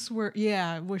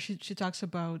where she talks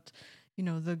about,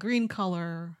 the green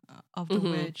color of the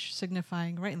witch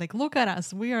signifying, right? Like, look at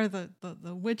us. We are the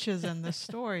witches in this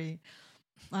story.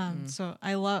 So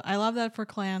I love that for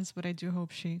Clance, but I do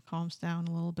hope she calms down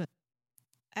a little bit.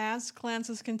 As Clance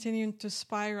is continuing to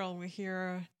spiral, we hear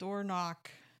a door knock,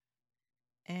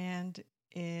 and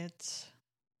it's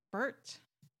Bert.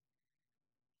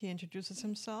 He introduces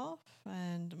himself,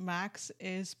 and Max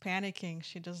is panicking.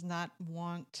 She does not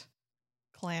want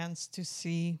Clance to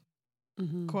see,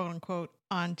 quote unquote,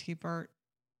 Auntie Bert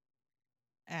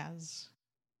as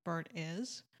Bert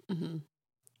is. And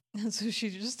so she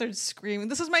just starts screaming,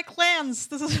 "This is my Clance!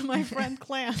 This is my friend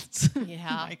Clance!"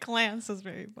 Yeah. My Clance is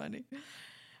very funny.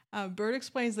 Bert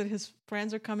explains that his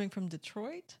friends are coming from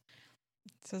Detroit.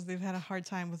 Says they've had a hard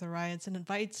time with the riots and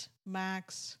invites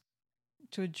Max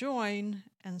to join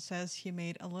and says he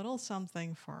made a little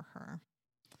something for her.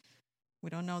 We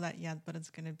don't know that yet, but it's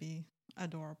going to be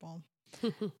adorable.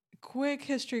 Quick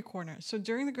history corner. So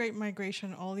during the Great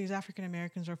Migration, all these African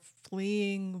Americans are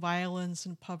fleeing violence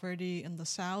and poverty in the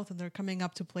South, and they're coming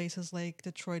up to places like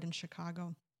Detroit and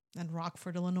Chicago and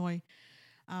Rockford, Illinois.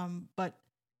 But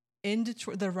in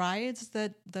Detroit, the riots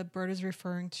that Bert is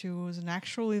referring to was an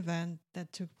actual event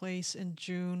that took place in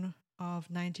June of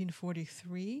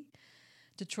 1943.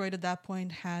 Detroit at that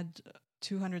point had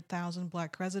 200,000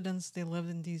 black residents. They lived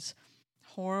in these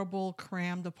horrible,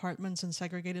 crammed apartments in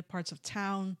segregated parts of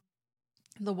town.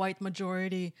 The white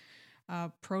majority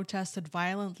protested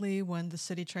violently when the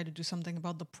city tried to do something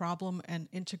about the problem and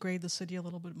integrate the city a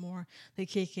little bit more. The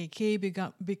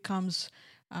KKK becomes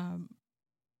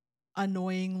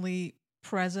annoyingly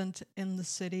present in the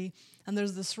city. And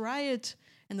there's this riot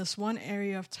in this one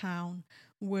area of town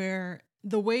where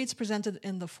the way it's presented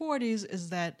in the 40s is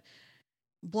that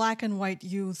Black and white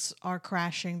youths are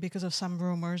crashing because of some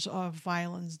rumors of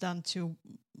violence done to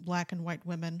Black and white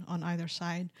women on either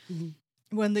side. Mm-hmm.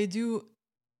 When they do,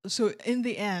 so in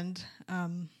the end,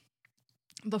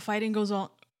 the fighting goes on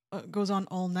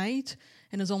all night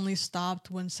and is only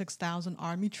stopped when 6,000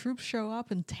 army troops show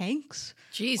up in tanks,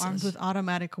 armed with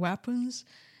automatic weapons.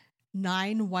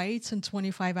 9 whites and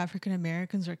 25 African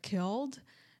Americans are killed.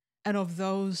 And of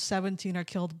those, 17 are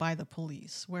killed by the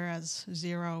police, whereas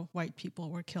 0 white people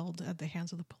were killed at the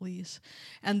hands of the police.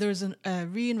 And there's a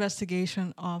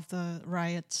reinvestigation of the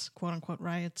riots, quote-unquote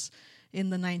riots,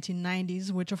 in the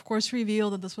 1990s, which of course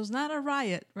revealed that this was not a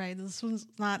riot, right? This was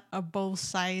not a both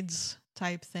sides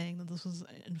type thing. That this was,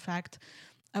 in fact,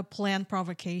 a planned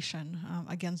provocation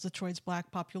against Detroit's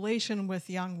Black population, with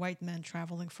young white men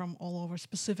traveling from all over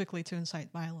specifically to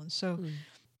incite violence. So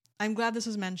I'm glad this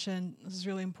is mentioned. This is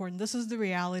really important. This is the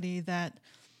reality that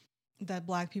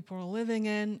Black people are living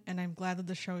in, and I'm glad that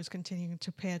the show is continuing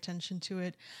to pay attention to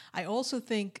it. I also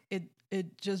think it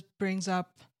just brings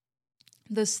up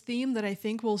this theme that I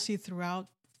think we'll see throughout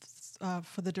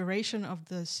for the duration of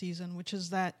the season, which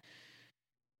is that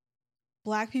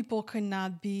Black people could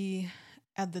not be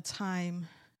at the time,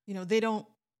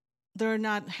 they're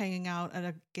not hanging out at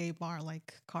a gay bar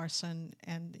like Carson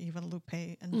and even Lupe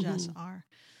and Jess are.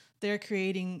 They're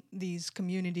creating these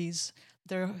communities.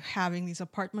 They're having these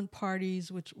apartment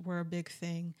parties, which were a big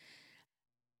thing.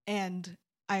 And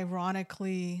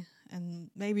ironically,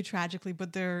 and maybe tragically,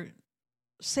 but they're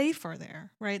safer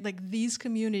there, right? Like these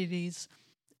communities,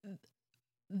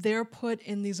 they're put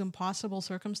in these impossible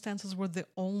circumstances where the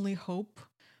only hope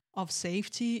of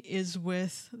safety is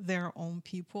with their own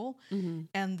people,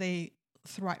 and they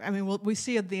thrive. I mean, we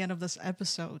see at the end of this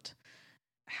episode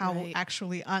how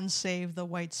actually unsafe the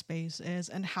white space is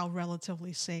and how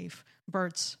relatively safe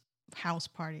Bert's house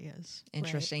party is.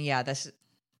 Interesting. Right? Yeah,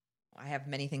 I have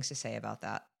many things to say about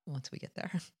that once we get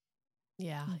there.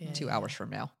 Yeah. 2 hours from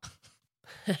now.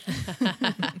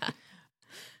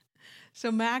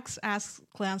 So Max asks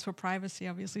Clarence for privacy.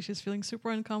 Obviously, she's feeling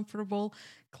super uncomfortable.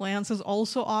 Clarence is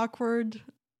also awkward,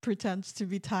 pretends to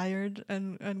be tired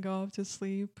and go off to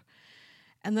sleep.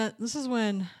 And then this is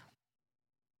when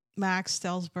Max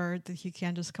tells Bert that he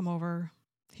can't just come over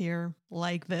here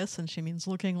like this, and she means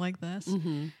looking like this.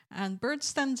 And Bert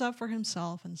stands up for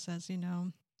himself and says,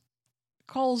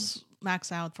 calls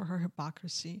Max out for her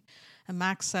hypocrisy. And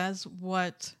Max says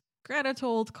what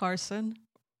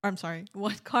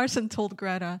what Carson told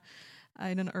Greta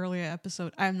in an earlier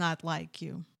episode: I'm not like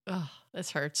you. Oh,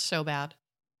 this hurts so bad.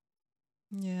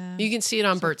 Yeah. You can see it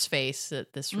on Bert's face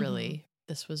that this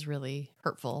was really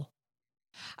hurtful.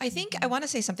 I think I want to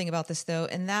say something about this, though,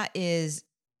 and that is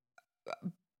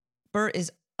Bert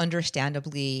is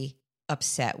understandably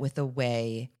upset with the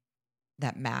way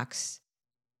that Max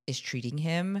is treating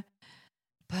him.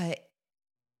 But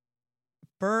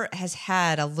Bert has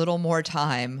had a lot more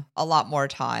time,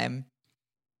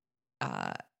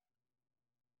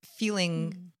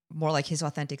 feeling more like his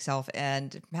authentic self.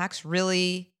 And Max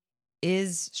really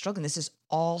is struggling. This is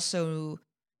all so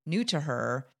new to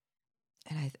her.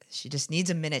 And she just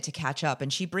needs a minute to catch up.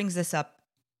 And she brings this up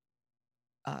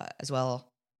as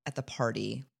well at the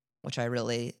party, which I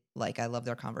really like. I love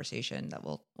their conversation that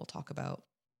we'll talk about.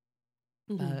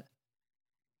 But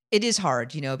it is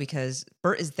hard, because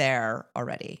Bert is there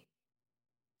already.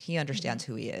 He understands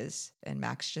who he is, and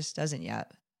Max just doesn't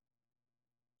yet.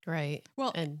 Right.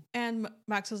 Well, and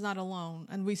Max is not alone.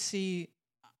 And we see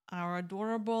our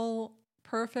adorable,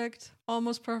 perfect,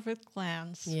 almost perfect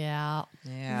Clarence. Yeah.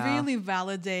 Really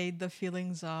validate the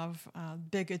feelings of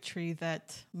bigotry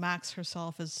that Max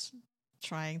herself is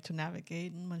trying to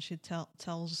navigate. And when she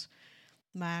tells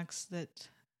Max that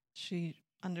she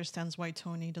understands why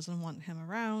Tony doesn't want him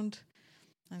around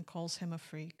and calls him a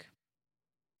freak.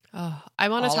 Oh, I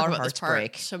want to talk about this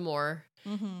part some more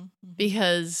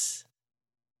because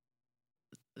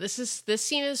this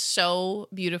scene is so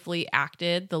beautifully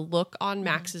acted. The look on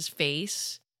Max's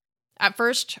face. At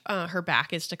first, her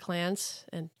back is to Clarence,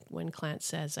 and when Clarence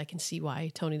says, "I can see why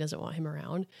Tony doesn't want him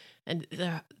around," and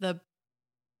the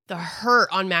hurt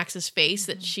on Max's face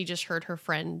that she just heard her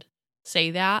friend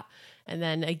say that, and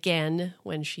then again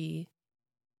when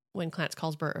Clarence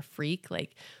calls Bert a freak,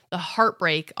 like the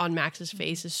heartbreak on Max's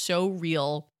face is so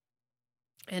real,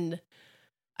 and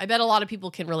I bet a lot of people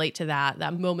can relate to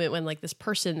that moment when like this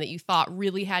person that you thought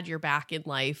really had your back in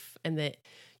life and that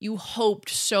you hoped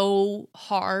so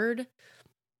hard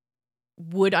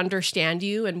would understand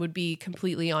you and would be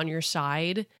completely on your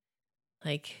side.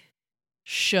 Like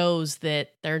shows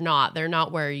that they're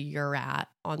not where you're at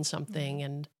on something.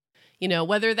 And, you know,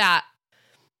 whether that,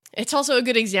 it's also a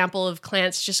good example of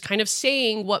Clance just kind of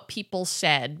saying what people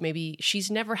said. Maybe she's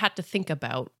never had to think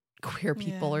about queer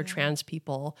people or trans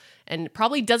people, and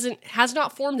probably has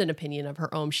not formed an opinion of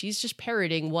her own. She's just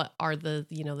parroting what are the,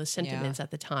 you know, the sentiments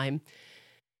at the time.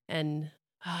 And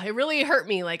it really hurt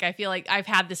me. Like, I feel like I've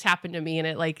had this happen to me,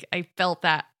 and I felt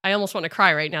that I almost want to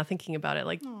cry right now thinking about it.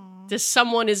 Like, this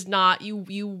someone is not,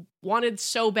 you wanted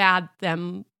so bad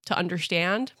them to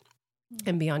understand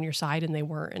and be on your side, and they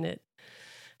weren't, and it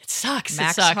sucks.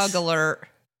 Max it sucks. hug alert.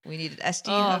 We needed SD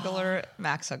hug alert,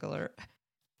 Max hug alert.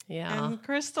 Yeah. And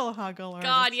Crystal hug alert.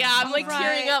 God, yeah. I'm like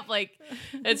tearing up. Like,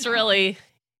 it's really,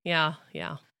 yeah.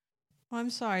 Well, I'm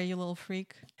sorry, you little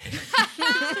freak.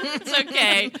 It's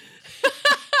okay.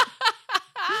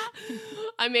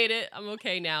 I made it. I'm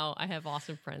okay now. I have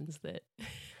awesome friends that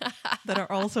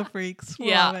are also freaks. We'll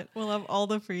Yeah. love it. We'll have all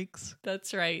the freaks.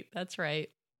 That's right.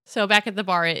 So back at the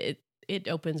bar, it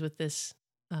opens with this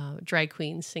drag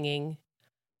queen singing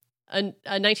a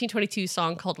 1922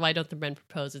 song called "Why Don't the Men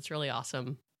Propose." It's really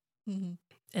awesome. Mm-hmm.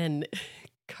 And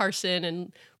Carson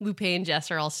and Lupe and Jess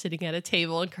are all sitting at a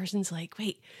table, and Carson's like,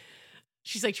 wait.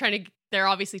 She's like they're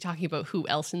obviously talking about who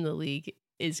else in the league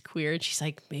is queer. And she's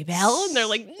like, Maybelle? And they're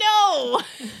like, no,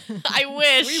 I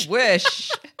wish. We wish.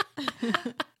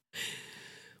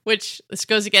 Which, this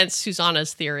goes against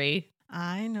Susanna's theory.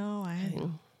 I know.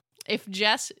 If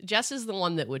Jess is the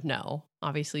one that would know,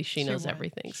 obviously she knows would.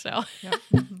 everything. So Yep.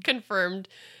 confirmed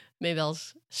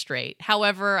Maybelle's straight.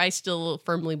 However, I still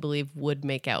firmly believe would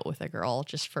make out with a girl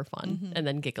just for fun and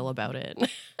then giggle about it.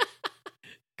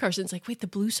 Carson's like, wait, the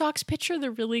Blue Sox pitcher, the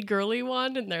really girly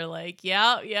one? And they're like,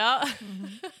 yeah.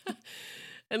 Mm-hmm.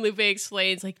 And Lupe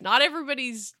explains, like, not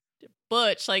everybody's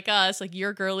butch like us. Like,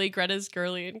 you're girly, Greta's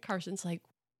girly. And Carson's like,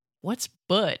 what's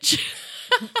butch?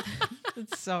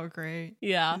 It's so great.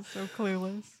 Yeah. He's so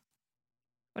clueless.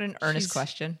 What an earnest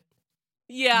question.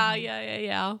 Yeah,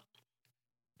 yeah.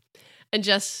 And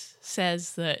Jess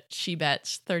says that she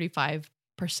bets 35%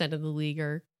 of the league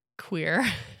are queer,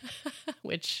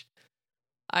 which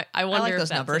I wonder like if those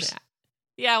that's numbers.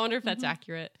 I wonder if that's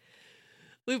accurate.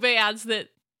 Lupe adds that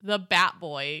the Bat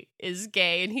Boy is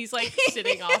gay, and he's like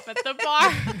sitting off at the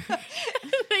bar.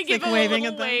 They give like him waving a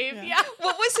at little them, wave. yeah. Yeah.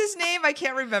 What was his name? I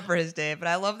can't remember his name, but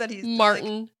I love that he's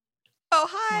Martin. Like, oh,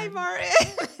 hi,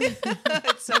 Martin.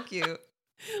 It's so cute.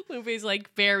 Lupe's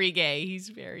like very gay. He's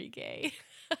very gay.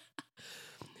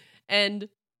 And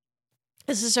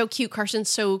this is so cute. Carson's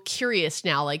so curious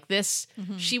now. Like this,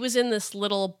 she was in this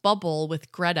little bubble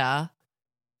with Greta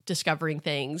discovering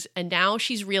things. And now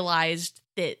she's realized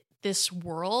that this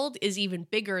world is even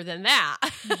bigger than that.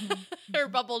 Her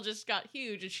bubble just got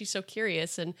huge and she's so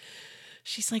curious. And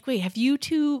she's like, wait, have you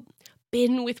two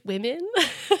been with women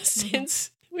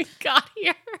since we got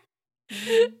here?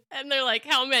 And they're like,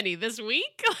 how many this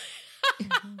week?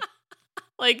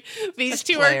 Like these Such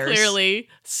two players. are clearly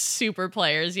super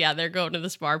players. Yeah, they're going to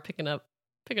this bar picking up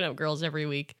girls every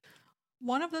week.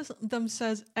 One of them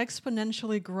says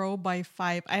exponentially grow by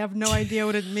 5. I have no idea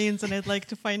what it means, and I'd like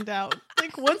to find out.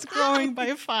 Like, what's growing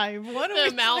by 5? What are The we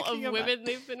amount of talking about? women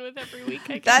they've been with every week,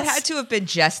 I guess. That had to have been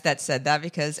Jess that said that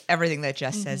because everything that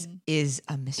Jess says is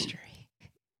a mystery.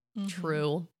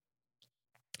 True.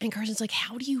 And Carson's like,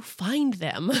 how do you find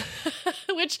them?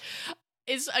 Which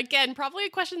is, again, probably a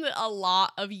question that a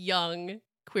lot of young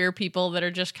queer people that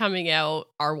are just coming out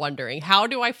are wondering. How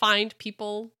do I find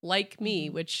people like me?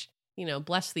 Which, you know,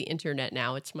 bless the internet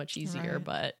now, it's much easier, Right.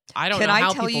 but I don't Can know I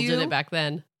how tell people did you- it back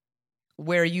then.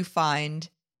 Where you find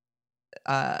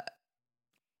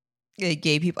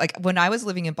gay people. Like when I was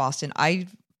living in Boston, I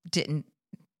didn't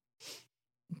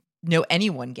know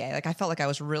anyone gay. Like I felt like I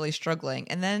was really struggling.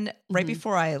 And then right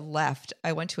before I left,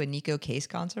 I went to a Nico Case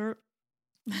concert.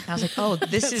 And I was like, oh,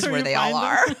 this That's is where where you they all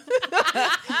are.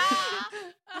 find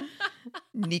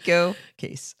Nico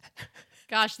Case.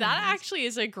 Gosh, that actually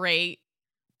is a great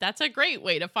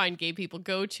way to find gay people.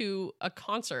 Go to a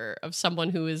concert of someone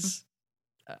who is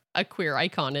a queer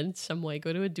icon in some way.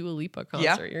 Go to a Dua Lipa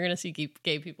concert. Yeah. You're going to see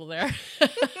gay people there.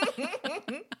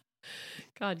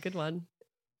 God, good one.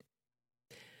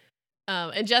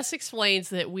 And Jess explains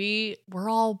that we're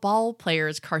all ball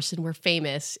players, Carson. We're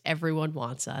famous. Everyone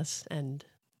wants us. And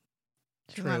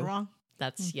She's not wrong.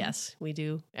 that's, yes, we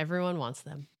do. Everyone wants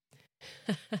them.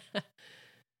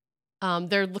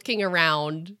 They're looking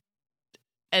around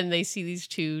and they see these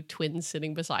two twins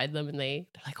sitting beside them and they're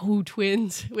like, oh,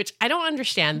 twins, which I don't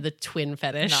understand the twin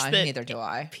fetish. No, that neither do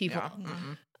I. People, Yeah.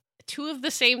 Mm-mm. two of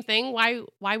the same thing. Why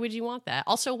would you want that?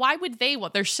 Also, why would they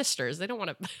want, they're sisters. They don't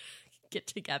want to get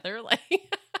together. Like,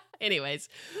 Anyways,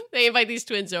 they invite these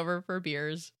twins over for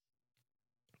beers.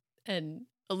 And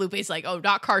Lupe's like, oh,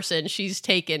 not Carson. She's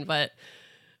taken, but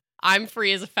I'm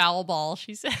free as a foul ball,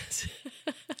 she says.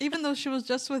 Even though she was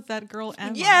just with that girl,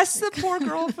 Emma. Yes, the poor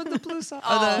girl from the Blue Sox.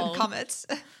 The Comets.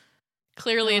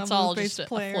 Clearly, it's all Lupe's just a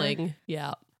player. fling.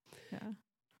 Yeah.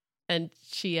 And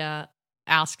she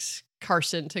asks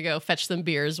Carson to go fetch them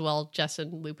beers while Jess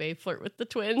and Lupe flirt with the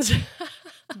twins.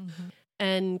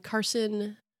 And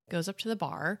Carson goes up to the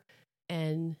bar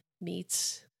and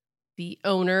meets the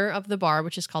owner of the bar,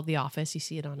 which is called The Office. You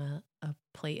see it on a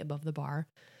plate above the bar,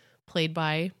 played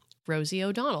by Rosie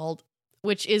O'Donnell,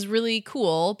 which is really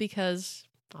cool because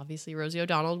obviously Rosie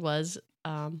O'Donnell was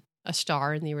a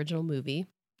star in the original movie.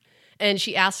 And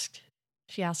she asks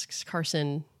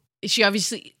Carson, if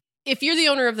you're the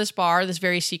owner of this bar, this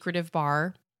very secretive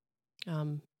bar,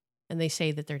 and they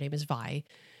say that their name is Vi,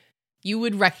 you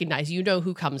would recognize,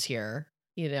 who comes here,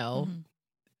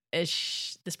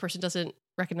 this person doesn't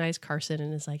recognize Carson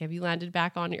and is like, have you landed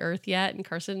back on Earth yet? And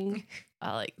Carson,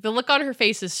 the look on her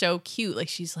face is so cute. Like,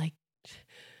 she's like,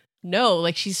 no,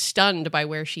 like she's stunned by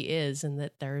where she is and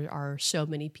that there are so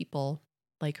many people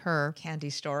like her.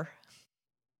 Candy store.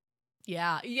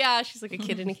 Yeah, she's like a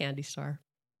kid in a candy store.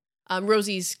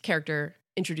 Rosie's character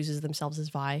introduces themselves as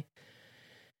Vi.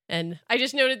 And I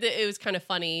just noted that it was kind of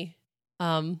funny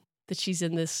that she's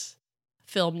in this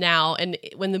film now. And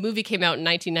when the movie came out in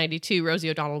 1992, Rosie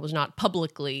O'Donnell was not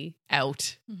publicly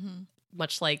out,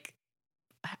 much like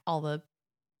all the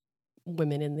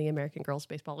women in the American Girls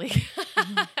Baseball League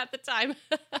at the time.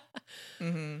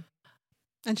 And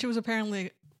she was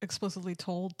apparently explicitly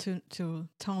told to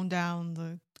tone down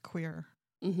the queer,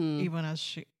 even as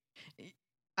she...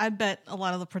 I bet a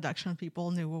lot of the production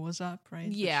people knew what was up,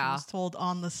 right? Yeah. But she was told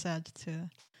on the set to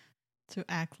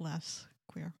act less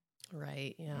queer.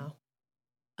 Right, yeah.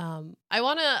 I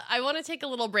wanna take a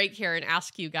little break here and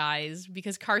ask you guys,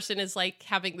 because Carson is like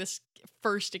having this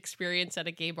first experience at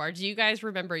a gay bar. Do you guys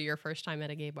remember your first time at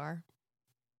a gay bar?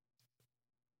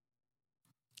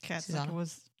 Kat said it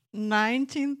was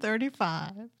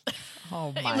 1935.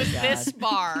 Oh my God. It was God. this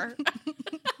bar.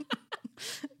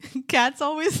 Kat's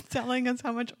always telling us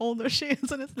how much older she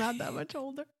is, and it's not that much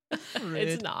older.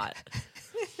 It's not.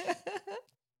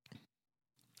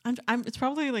 It's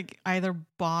probably like either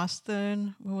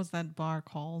Boston. What was that bar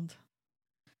called?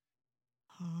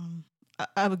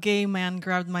 A gay man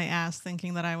grabbed my ass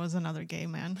thinking that I was another gay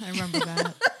man. I remember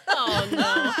that. Oh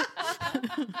no.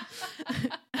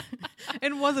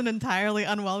 It wasn't entirely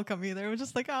unwelcome either. It was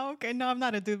just like, oh, okay, no, I'm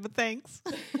not a dude, but thanks.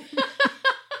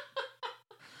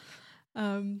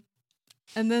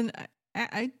 And then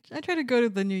I try to go to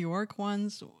the New York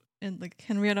ones, and like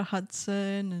Henrietta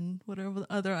Hudson and whatever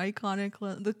the other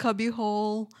iconic, the Cubby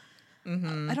Hole. I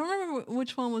don't remember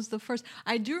which one was the first.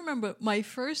 I do remember my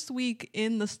first week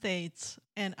in the States,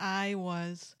 and I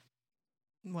was,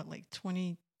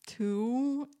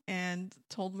 22, and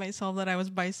told myself that I was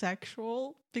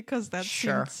bisexual because that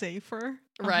seemed safer.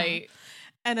 Right.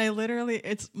 And I literally,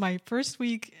 it's my first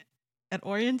week at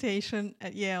orientation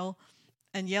at Yale,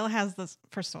 and Yale has this,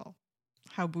 first of all,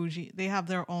 how bougie. They have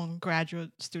their own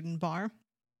graduate student bar.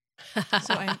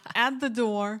 So I'm at the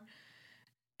door,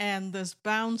 and this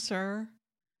bouncer,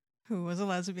 who was a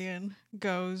lesbian, she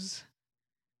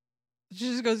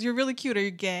just goes, "You're really cute. Are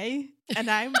you gay?" And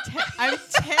I'm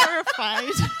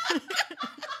terrified. Oh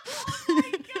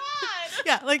my God.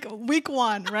 Yeah, like week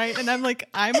one, right? And I'm like,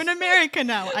 I'm in America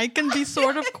now. I can be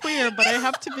sort of queer, but I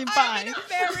have to be bi. I'm in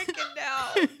America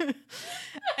now.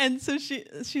 And so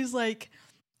she's like,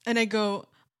 and I go,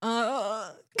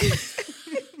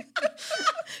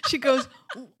 she goes,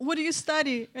 "What do you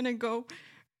study?" And I go,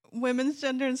 "Women's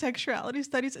gender and sexuality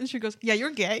studies." And she goes, "Yeah, you're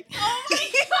gay." Oh my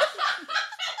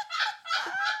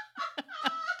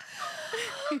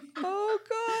God. Oh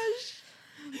gosh.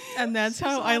 And that's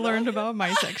how I learned about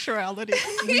my sexuality.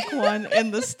 Week one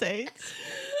in the States.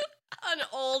 An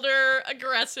older,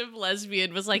 aggressive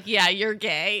lesbian was like, "Yeah, you're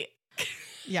gay."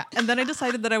 Yeah, and then I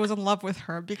decided that I was in love with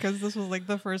her because this was like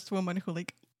the first woman who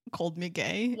like called me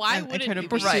gay. Why and wouldn't I tried to you?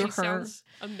 pursue She her. sounds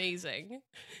amazing.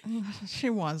 She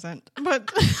wasn't,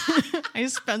 but I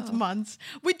spent months.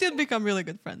 We did become really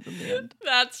good friends in the end.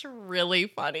 That's really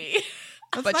funny.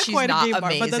 That's But she's quite not a gay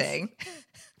bar, but amazing.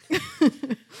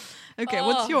 Okay,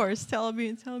 what's yours? Tell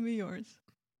me yours.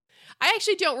 I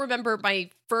actually don't remember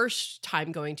my first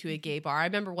time going to a gay bar. I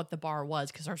remember what the bar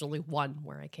was because there was only one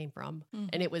where I came from,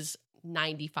 and it was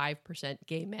 95%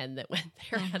 gay men that went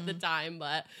there at the time.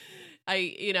 But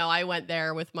I went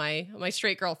there with my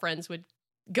straight girlfriends would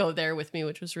go there with me,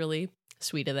 which was really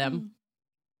sweet of them.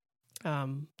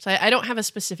 So I don't have a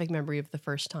specific memory of the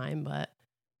first time, but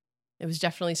it was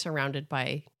definitely surrounded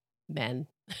by men,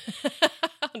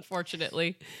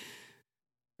 unfortunately.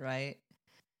 Right.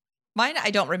 Mine,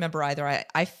 I don't remember either.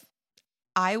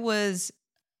 I was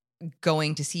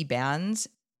going to see bands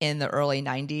in the early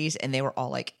 90s, and they were all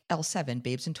like L7,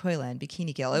 Babes in Toyland,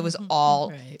 Bikini Kill. It was all,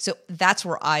 Right. so that's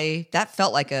where that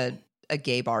felt like a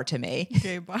gay bar to me.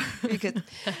 Gay bar. Because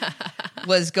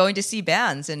was going to see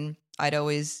bands, and I'd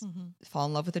always fall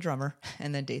in love with the drummer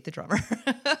and then date the drummer.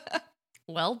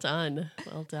 Well done.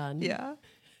 Well done. Yeah.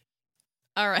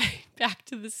 All right, back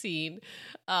to the scene.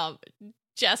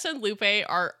 Jess and Lupe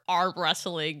are arm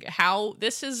wrestling.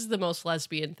 This is the most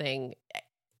lesbian thing.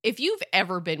 If you've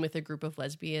ever been with a group of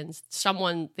lesbians,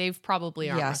 they've probably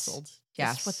arm wrestled.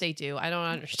 Yes. That's what they do. I don't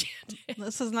understand it.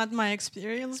 This is not my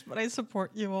experience, but I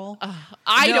support you all.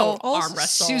 I No, don't also, arm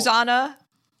wrestle. Susanna,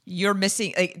 you're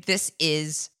missing, like, this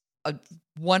is a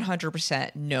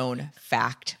 100% known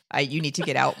fact. You need to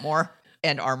get out more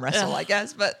and arm wrestle, I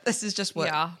guess. But this is just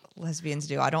what lesbians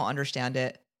do. I don't understand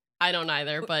it. I don't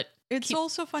either, but it's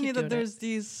also funny that there's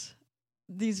these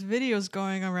videos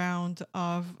going around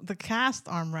of the cast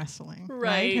arm wrestling.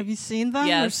 Right? Have you seen them?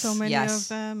 Yes. There's so many of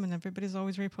them, and everybody's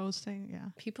always reposting. Yeah.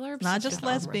 People are not obsessed just with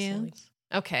arm lesbians.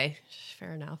 wrestling. Okay,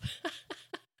 fair enough.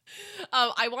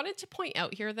 I wanted to point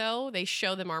out here, though, they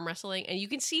show them arm wrestling, and you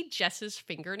can see Jess's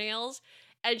fingernails,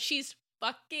 and she's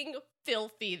fucking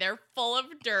filthy. They're full of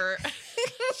dirt.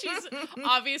 She's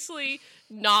obviously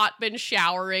not been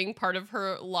showering, part of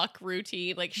her luck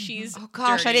routine. Like, she's Oh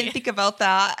gosh, dirty. I didn't think about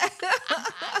that.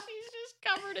 She's just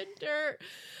covered in dirt.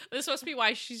 This must be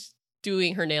why she's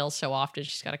doing her nails so often.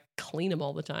 She's got to clean them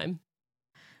all the time.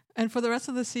 And for the rest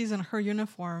of the season, her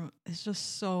uniform is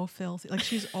just so filthy. Like,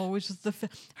 she's always just her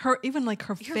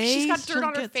face. She's got dirt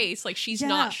on her face. Like, she's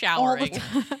not showering.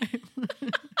 All the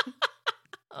time.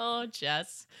 Oh,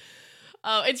 Jess.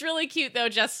 Oh, it's really cute, though.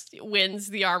 Jess wins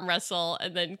the arm wrestle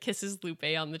and then kisses Lupe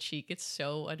on the cheek. It's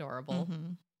so adorable.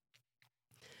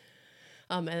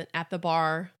 And at the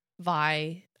bar,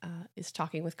 Vi is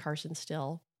talking with Carson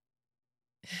still.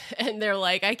 And they're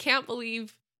like, I can't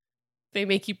believe they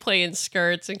make you play in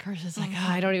skirts. And Carson's like,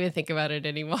 I don't even think about it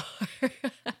anymore.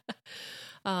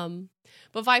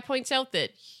 But Vi points out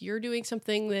that you're doing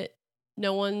something that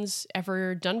no one's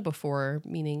ever done before,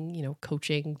 meaning,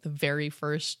 coaching the very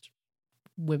first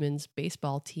women's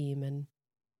baseball team. And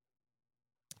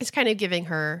it's kind of giving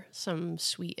her some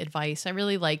sweet advice. I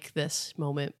really like this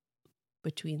moment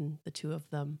between the two of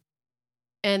them.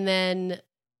 And then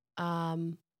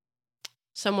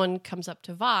someone comes up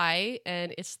to Vi,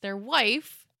 and it's their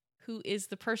wife, who is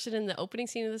the person in the opening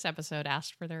scene of this episode,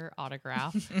 asked for their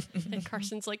autograph. And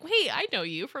Carson's like, wait, I know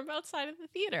you from outside of the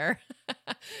theater.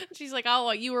 She's like, oh,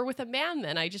 you were with a man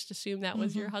then. I just assumed that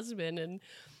was your husband. And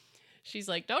she's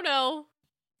like, no,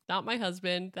 not my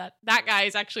husband. That guy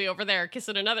is actually over there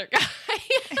kissing another guy.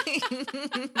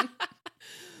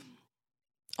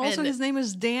 Also, his name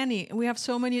is Danny. We have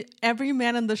so many. Every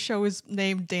man in the show is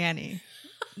named Danny.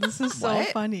 This is so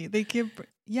funny. They give.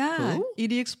 Yeah. Who?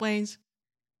 Edie explains.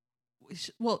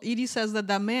 Well, Edie says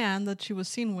that man that she was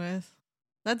seen with,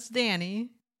 that's Danny.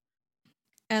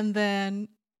 And then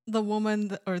the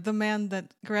woman or the man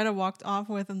that Greta walked off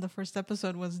with in the first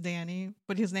episode was Danny,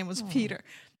 but his name was Peter.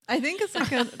 I think it's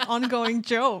like an ongoing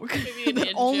joke. Maybe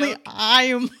an only joke. I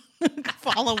am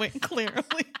following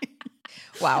clearly.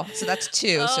 Wow. So that's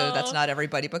two. So that's not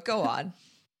everybody, but go on.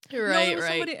 Right.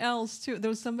 Somebody else too. There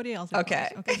was somebody else. Okay.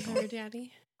 Sorry,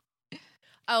 Daddy.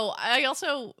 Oh, I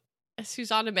also,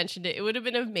 Susanna mentioned it. It would have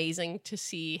been amazing to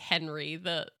see Henry,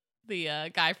 the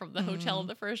guy from the hotel in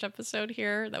the first episode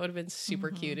here. That would have been super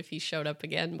cute if he showed up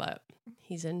again, but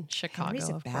he's in Chicago, Henry's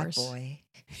a of bad course. boy.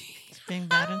 He's being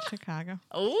bad in Chicago.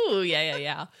 Oh,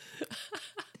 yeah.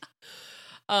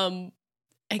 And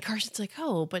Carson's like,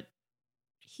 oh, but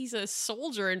he's a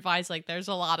soldier, and Vi's like, there's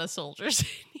a lot of soldiers in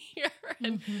here.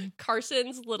 And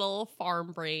Carson's little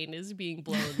farm brain is being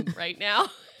blown right now.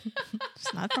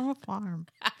 It's not from a farm.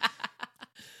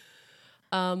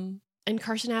 And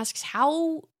Carson asks,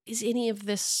 how is any of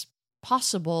this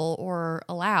possible or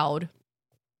allowed?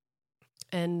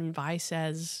 And Vi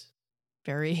says,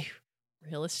 very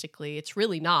realistically, it's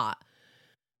really not.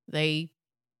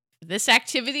 This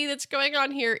activity that's going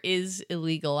on here is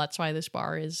illegal. That's why this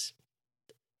bar is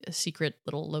a secret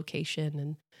little location.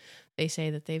 And they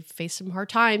say that they've faced some hard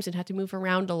times and had to move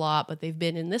around a lot, but they've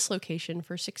been in this location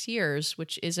for 6 years,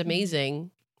 which is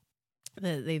amazing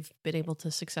that they've been able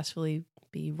to successfully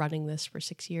be running this for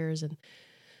 6 years. And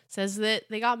says that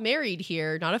they got married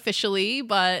here, not officially,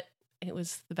 but it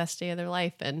was the best day of their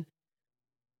life. And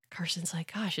Carson's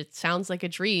like, gosh, it sounds like a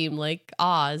dream, like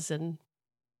Oz. And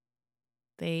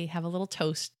they have a little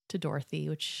toast to Dorothy,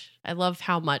 which I love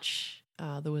how much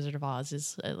The Wizard of Oz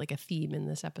is like a theme in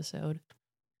this episode.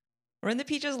 We're in the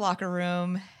Peaches locker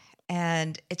room,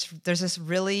 and there's this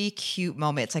really cute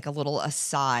moment. It's like a little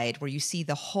aside where you see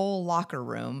the whole locker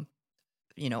room,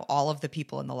 all of the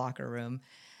people in the locker room.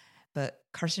 But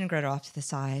Carson and Greta are off to the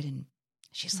side, and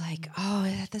she's like, oh,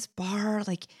 at this bar,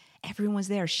 like everyone was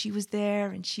there. She was there,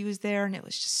 and she was there, and it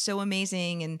was just so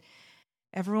amazing. And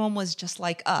everyone was just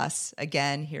like us.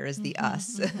 Again, here is the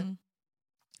us.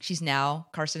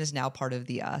 Carson is now part of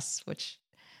the us, which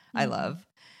I love.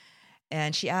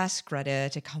 And she asks Greta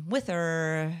to come with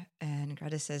her. And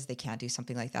Greta says they can't do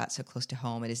something like that so close to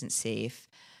home. It isn't safe.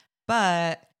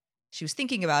 But she was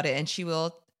thinking about it, and she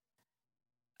will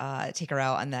take her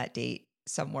out on that date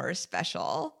somewhere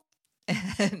special.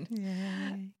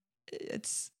 And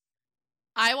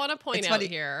I want to point out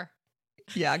here.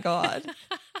 Yeah, go on.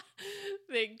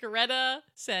 That Greta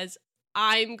says,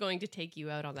 I'm going to take you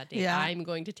out on that date. Yeah. I'm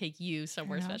going to take you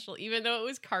somewhere special, even though it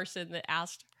was Carson that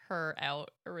asked her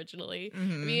out originally.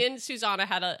 Mm-hmm. Me and Susanna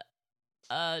had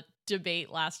a debate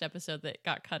last episode that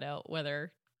got cut out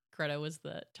whether Greta was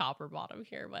the top or bottom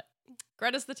here, but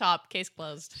Greta's the top. Case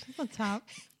closed. She's the top.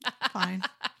 Fine.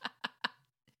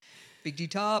 Big D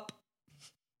top.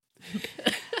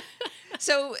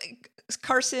 So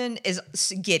Carson is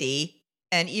giddy,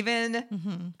 and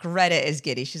even Greta is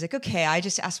giddy. She's like, okay, I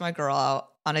just asked my girl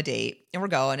out on a date, and we're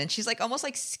going. And she's like, almost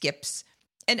like skips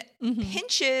and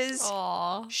pinches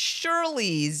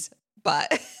Shirley's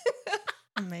butt.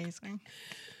 Amazing.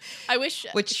 I wish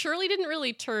Shirley didn't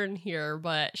really turn here,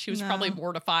 but she was probably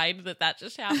mortified that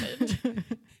just happened.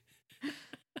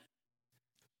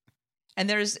 And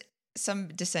there's some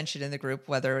dissension in the group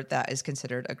whether that is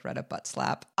considered a Greta butt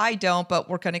slap. I don't, but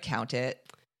we're going to count it.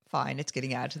 Fine, it's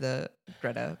getting added to the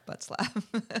Greta butt slap.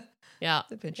 Yeah,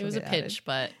 it was a pinch,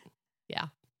 but yeah.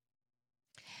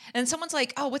 And someone's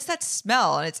like, oh, what's that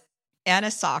smell? And it's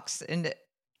Anna's socks. And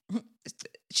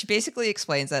she basically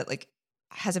explains that, like,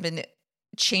 hasn't been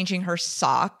changing her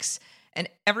socks. And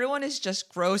everyone is just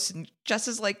gross. And Jess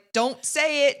is like, don't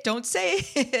say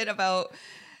it about,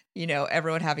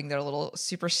 everyone having their little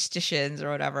superstitions or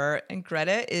whatever. And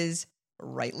Greta is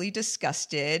rightly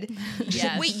disgusted. She's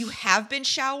like, wait, you have been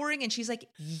showering? And she's like,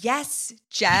 yes,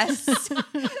 Jess.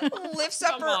 Lifts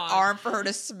up her arm for her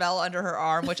to smell under her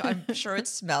arm, which I'm sure it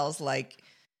smells like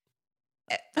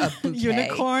a bouquet.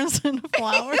 Unicorns and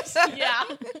flowers. Yeah.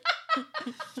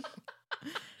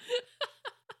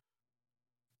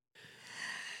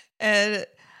 And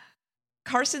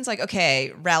Carson's like,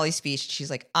 okay, rally speech. She's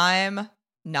like, I'm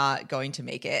not going to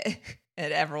make it.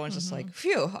 And everyone's just like,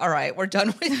 phew, all right, we're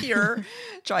done with your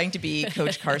trying to be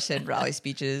Coach Carson rally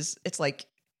speeches. It's like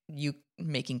you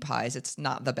making pies. It's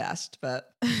not the best,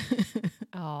 but.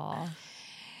 Aww.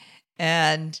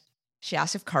 And she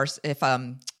asks if Carson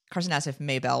asks if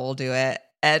Maybelle will do it.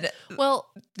 And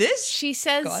she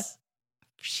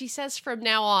says from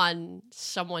now on,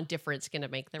 someone different's going to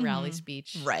make the rally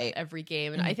speech every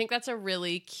game. And I think that's a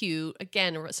really cute,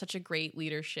 again, such a great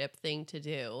leadership thing to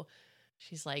do.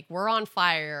 She's like, we're on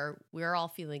fire. We're all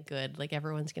feeling good. Like,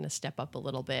 everyone's going to step up a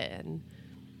little bit, and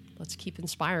let's keep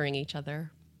inspiring each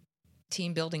other.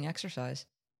 Team building exercise.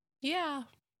 Yeah.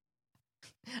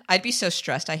 I'd be so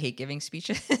stressed. I hate giving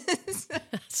speeches.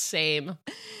 Same.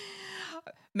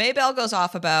 Maybelle goes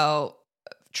off about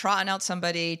trotting out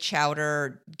somebody,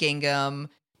 Chowder, Gingham,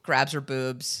 grabs her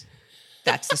boobs.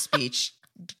 That's the speech.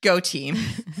 Go team.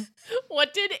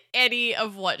 What did any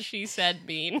of what she said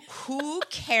mean? Who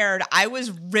cared? I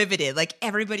was riveted. Like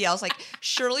everybody else, like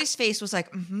Shirley's face was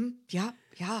like, yeah.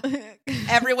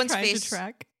 Everyone's trying face. To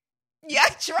track. Yeah,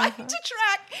 trying to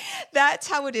track. That's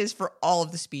how it is for all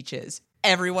of the speeches.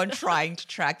 Everyone trying to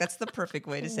track. That's the perfect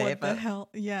way to say it. What the hell?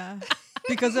 Yeah.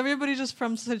 Because everybody's just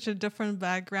from such a different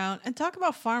background. And talk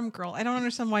about Farm Girl. I don't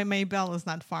understand why Maybelle is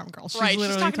not Farm Girl. She's literally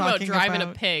she's talking about driving a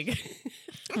pig.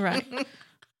 Right.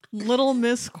 Little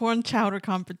Miss Corn Chowder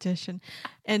competition.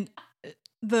 And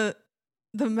the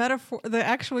metaphor, the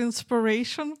actual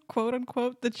inspiration, quote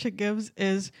unquote, that she gives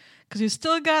is because you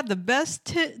still got the best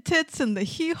tits in the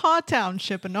hee-haw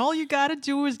township, and all you got to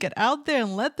do is get out there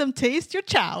and let them taste your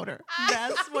chowder.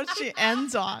 That's what she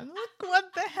ends on.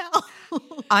 What the hell?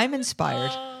 I'm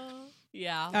inspired.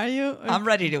 Yeah. Are you? I'm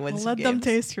ready to win some Let games. them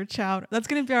taste your chowder. That's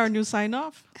going to be our new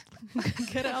sign-off.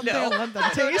 Get out there and let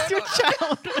them taste your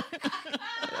chowder.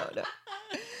 No.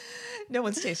 No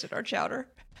one's tasted our chowder.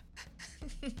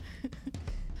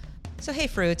 So, hey,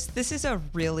 Fruits, this is a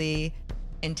really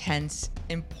intense,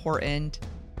 important,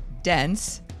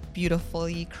 dense,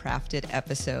 beautifully crafted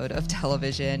episode of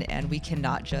television, and we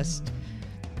cannot just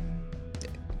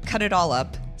cut it all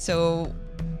up. So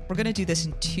we're going to do this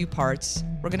in 2 parts.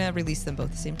 We're going to release them both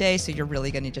the same day, so you're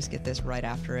really going to just get this right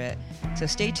after it. So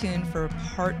stay tuned for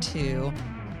part 2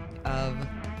 of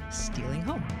Stealing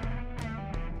Home.